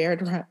everyone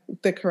fared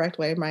the correct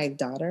way. My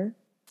daughter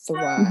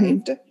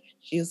thrived.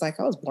 She was like,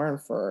 I was born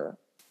for,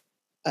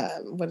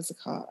 what is it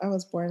called? I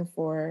was born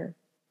for,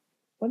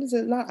 what is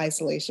it? Not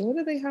isolation. What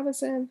do they have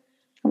us in?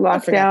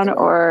 Lockdown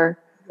or,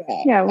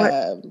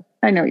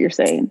 I know what you're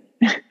saying.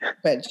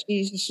 But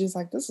she was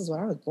like, this is what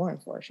I was born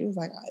for. She was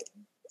like,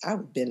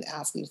 I've been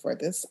asking for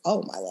this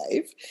all my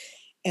life.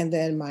 And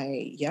then my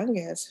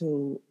youngest,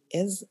 who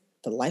is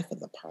the life of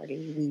the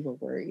party, we were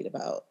worried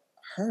about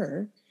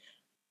her,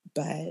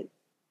 but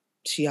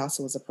she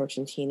also was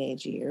approaching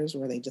teenage years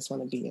where they just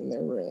want to be in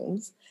their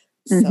rooms.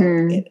 So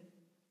it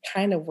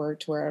kind of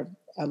worked where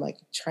I'm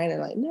trying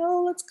to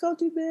no, let's go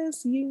do this.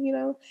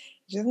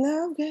 Just,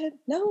 no, I'm good.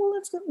 No,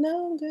 let's go.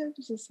 No, I'm good.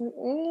 Just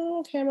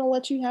okay, I'm gonna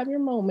let you have your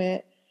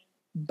moment,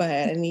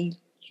 but I need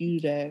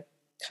you to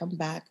come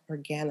back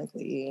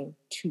organically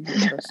to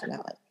your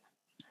personality.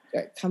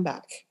 Come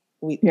back.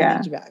 We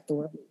need you back. The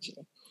world needs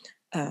you.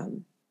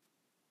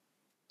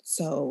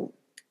 So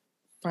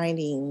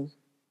finding,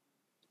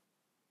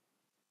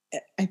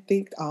 I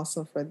think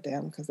also for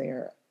them, because they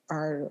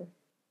are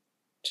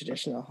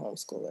traditional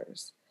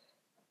homeschoolers,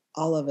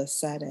 all of a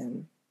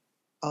sudden,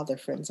 all their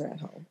friends are at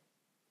home.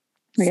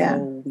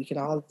 So we can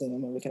all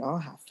Zoom and we can all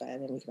have fun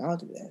and we can all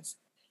do this.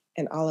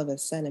 And all of a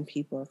sudden,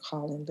 people are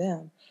calling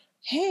them,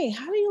 hey,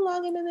 how do you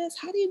log into this?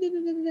 How do you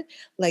do?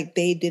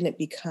 They didn't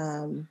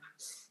become,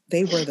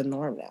 they were the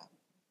norm now.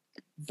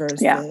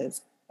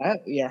 Versus, oh,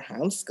 you're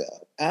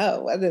homeschooled.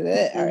 Oh, what is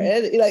it?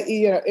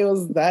 It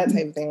was that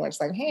type of thing where it's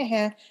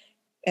hey.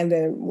 And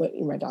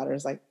then my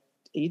daughter's like,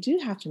 you do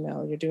have to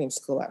know you're doing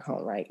school at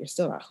home, right? You're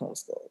still not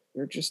homeschooled.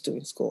 You're just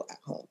doing school at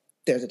home.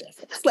 There's a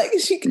difference.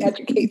 She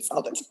educates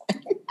all the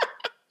time.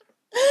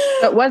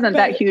 But wasn't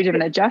that huge of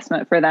an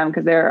adjustment for them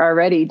because they're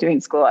already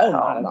doing school at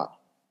home?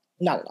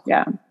 Not at all.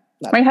 Yeah.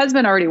 My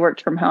husband already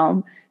worked from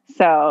home.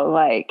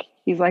 So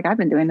he's like, I've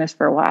been doing this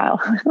for a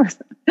while.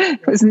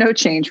 It was no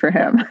change for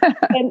him.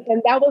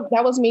 and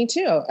that was me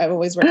too. I've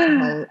always worked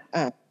from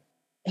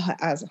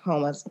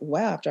home as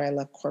well after I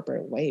left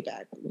corporate way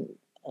back in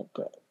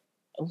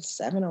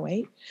 07,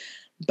 08.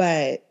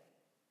 But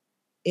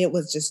it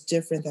was just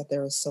different that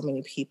there was so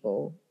many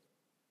people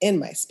in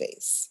my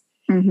space.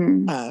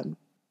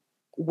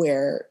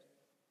 Where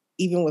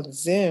even with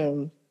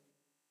Zoom,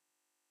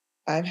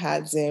 I've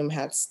had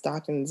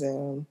stock in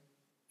Zoom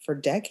for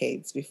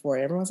decades before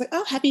everyone's like,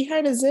 oh, have you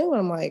heard of Zoom?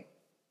 I'm like,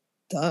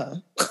 duh.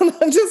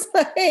 I'm just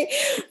like,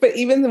 but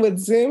even with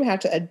Zoom,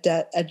 had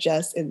to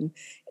adjust and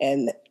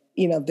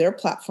their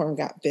platform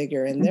got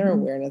bigger and their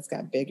awareness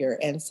got bigger.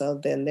 And so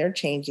then they're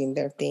changing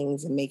their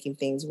things and making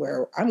things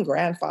where I'm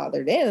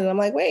grandfathered in. And I'm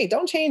like, wait,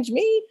 don't change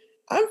me.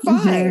 I'm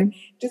fine.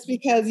 Just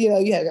because, you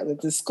have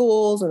the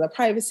schools and the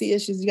privacy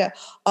issues, you got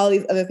all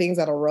these other things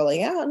that are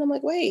rolling out. And I'm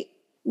like, wait,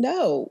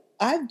 no,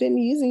 I've been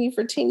using you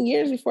for 10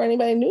 years before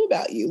anybody knew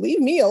about you. Leave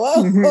me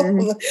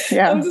alone.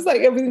 Yeah. I'm just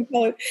like, everything's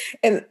going.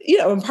 And,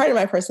 and part of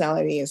my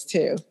personality is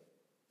too,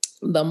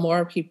 the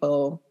more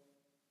people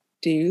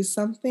do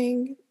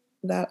something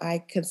that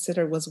I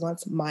consider was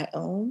once my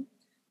own,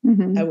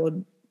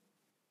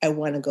 I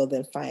want to go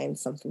then find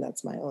something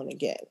that's my own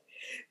again.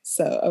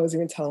 So I was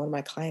even telling one of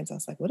my clients, I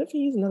was like, what if you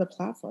use another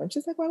platform?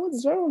 She's like, why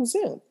what's wrong with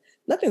Zoom?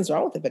 Nothing's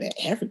wrong with it, but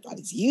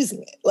everybody's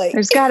using it. Like,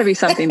 there's got to be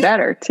something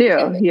better too,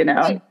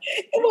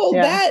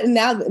 that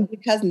now,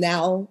 because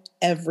now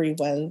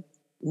everyone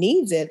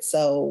needs it.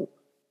 So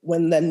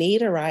when the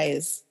need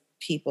arises,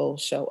 people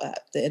show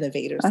up, the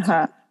innovators.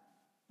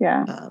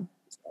 Yeah.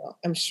 So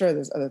I'm sure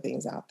there's other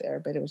things out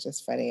there, but it was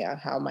just funny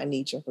how my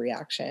knee-jerk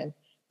reaction,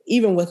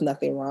 even with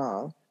nothing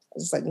wrong, I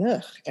was just like,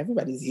 ugh,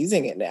 everybody's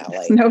using it now.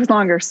 Like, it's no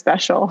longer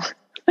special.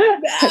 No.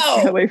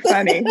 That's really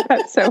funny.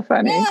 That's so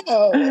funny.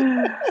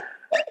 No.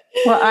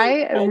 Well,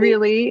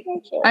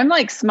 I'm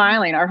like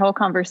smiling our whole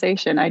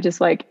conversation. I just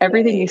like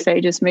everything you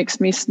say just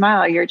makes me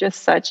smile. You're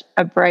just such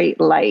a bright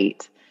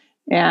light.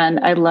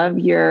 And I love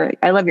your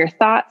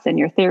thoughts and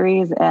your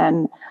theories,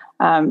 and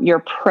your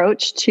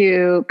approach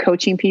to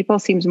coaching people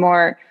seems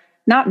more,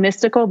 not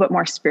mystical, but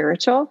more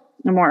spiritual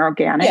and more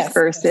organic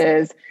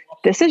versus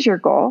this is your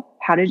goal.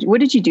 What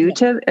did you do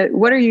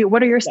what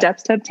are your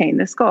steps to obtain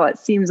this goal? It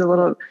seems a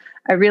little,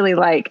 I really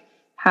like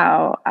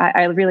how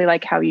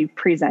you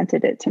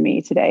presented it to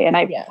me today. And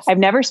I've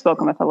never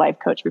spoken with a life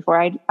coach before.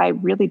 I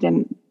really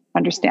didn't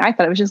understand. I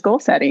thought it was just goal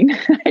setting.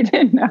 I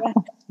didn't know.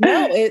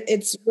 Yeah. No,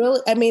 it's really,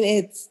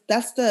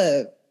 that's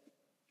the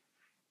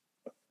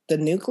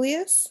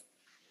nucleus,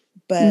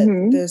 but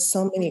there's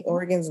so many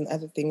organs and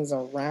other things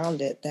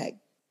around it that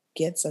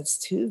gets us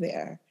to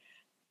there.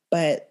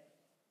 But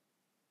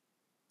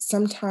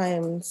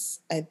sometimes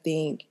I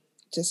think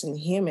just in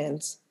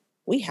humans,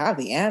 we have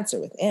the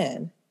answer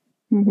within.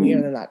 We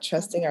are not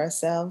trusting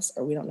ourselves,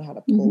 or we don't know how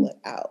to pull it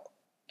out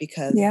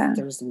because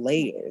there's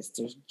layers,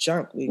 there's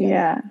junk we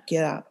gotta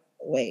get out of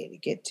the way to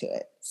get to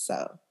it.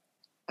 So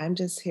I'm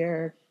just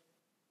here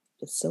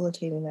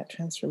facilitating that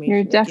transformation.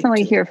 You're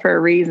definitely here for a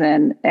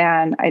reason.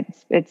 And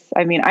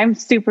I'm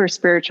super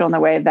spiritual in the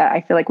way that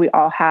I feel like we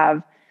all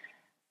have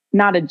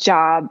not a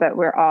job, but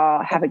we're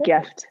all have a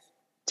gift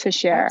to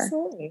share.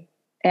 Absolutely.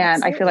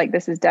 And I feel like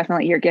this is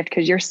definitely your gift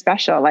because you're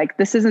special. Like,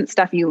 this isn't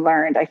stuff you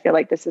learned. I feel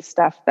like this is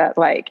stuff that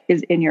like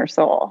is in your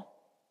soul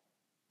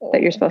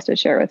that you're supposed to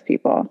share with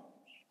people.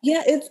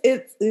 Yeah,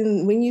 it's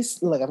when you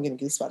look, I'm getting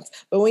goosebumps.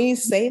 But when you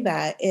say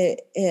that,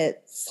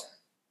 it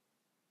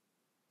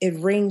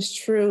rings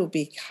true,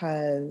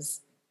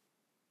 because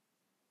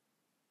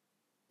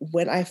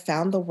when I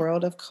found the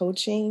world of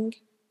coaching,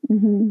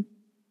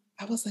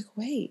 I was like,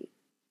 wait,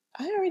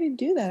 I already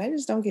do that. I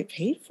just don't get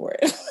paid for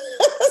it.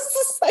 It's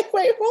just like,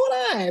 wait,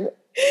 hold on.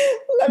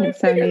 Let me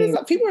figure this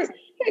out. People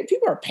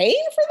are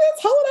paying for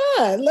this?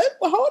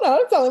 Hold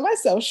on. I'm selling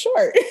myself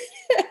short.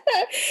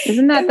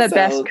 Isn't that the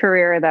best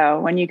career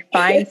though? When you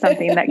find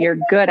something that you're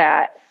good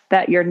at,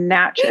 that you're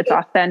natural, it's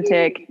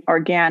authentic,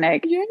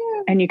 organic,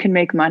 and you can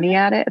make money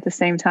at it at the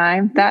same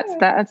time. That's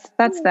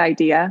the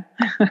idea.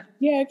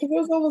 Yeah, because it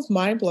was almost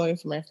mind blowing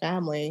for my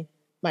family.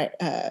 My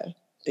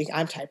think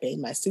I'm type A,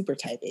 my super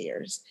type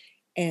A'ers,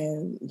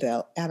 and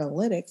the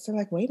analytics. They're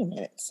like, wait a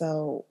minute.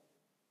 So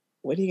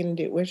what are you going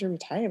to do? Where's your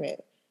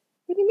retirement?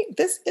 What do you mean?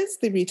 This is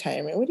the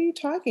retirement. What are you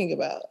talking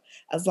about?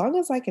 As long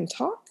as I can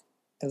talk,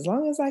 as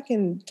long as I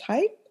can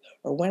type,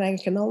 or when I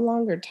can no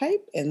longer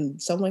type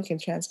and someone can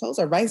transpose,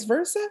 or vice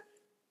versa,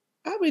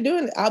 I'll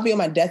be on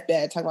my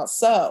deathbed talking about,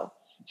 so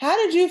how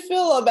did you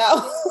feel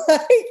about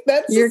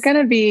that? You're going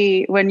to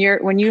be, when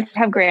you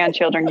have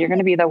grandchildren, you're going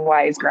to be the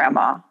wise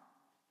grandma.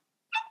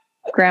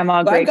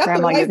 Grandma, great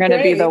grandma, you're going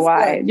to be the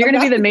wise. You're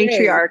going to be the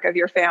matriarch of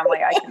your family.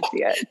 I can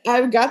see it.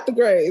 I've got the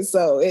grays,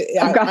 so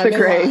I've got the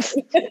grays.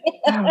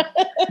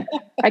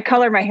 I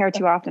color my hair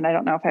too often. I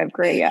don't know if I have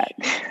gray yet.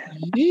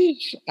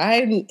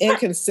 I'm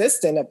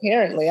inconsistent.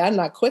 Apparently, I'm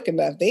not quick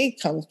enough. They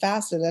come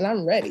faster than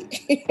I'm ready.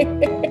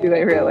 Do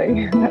they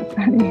really? That's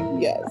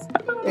funny. Yes.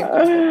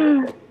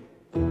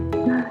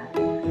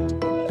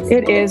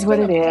 It is what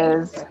it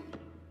is.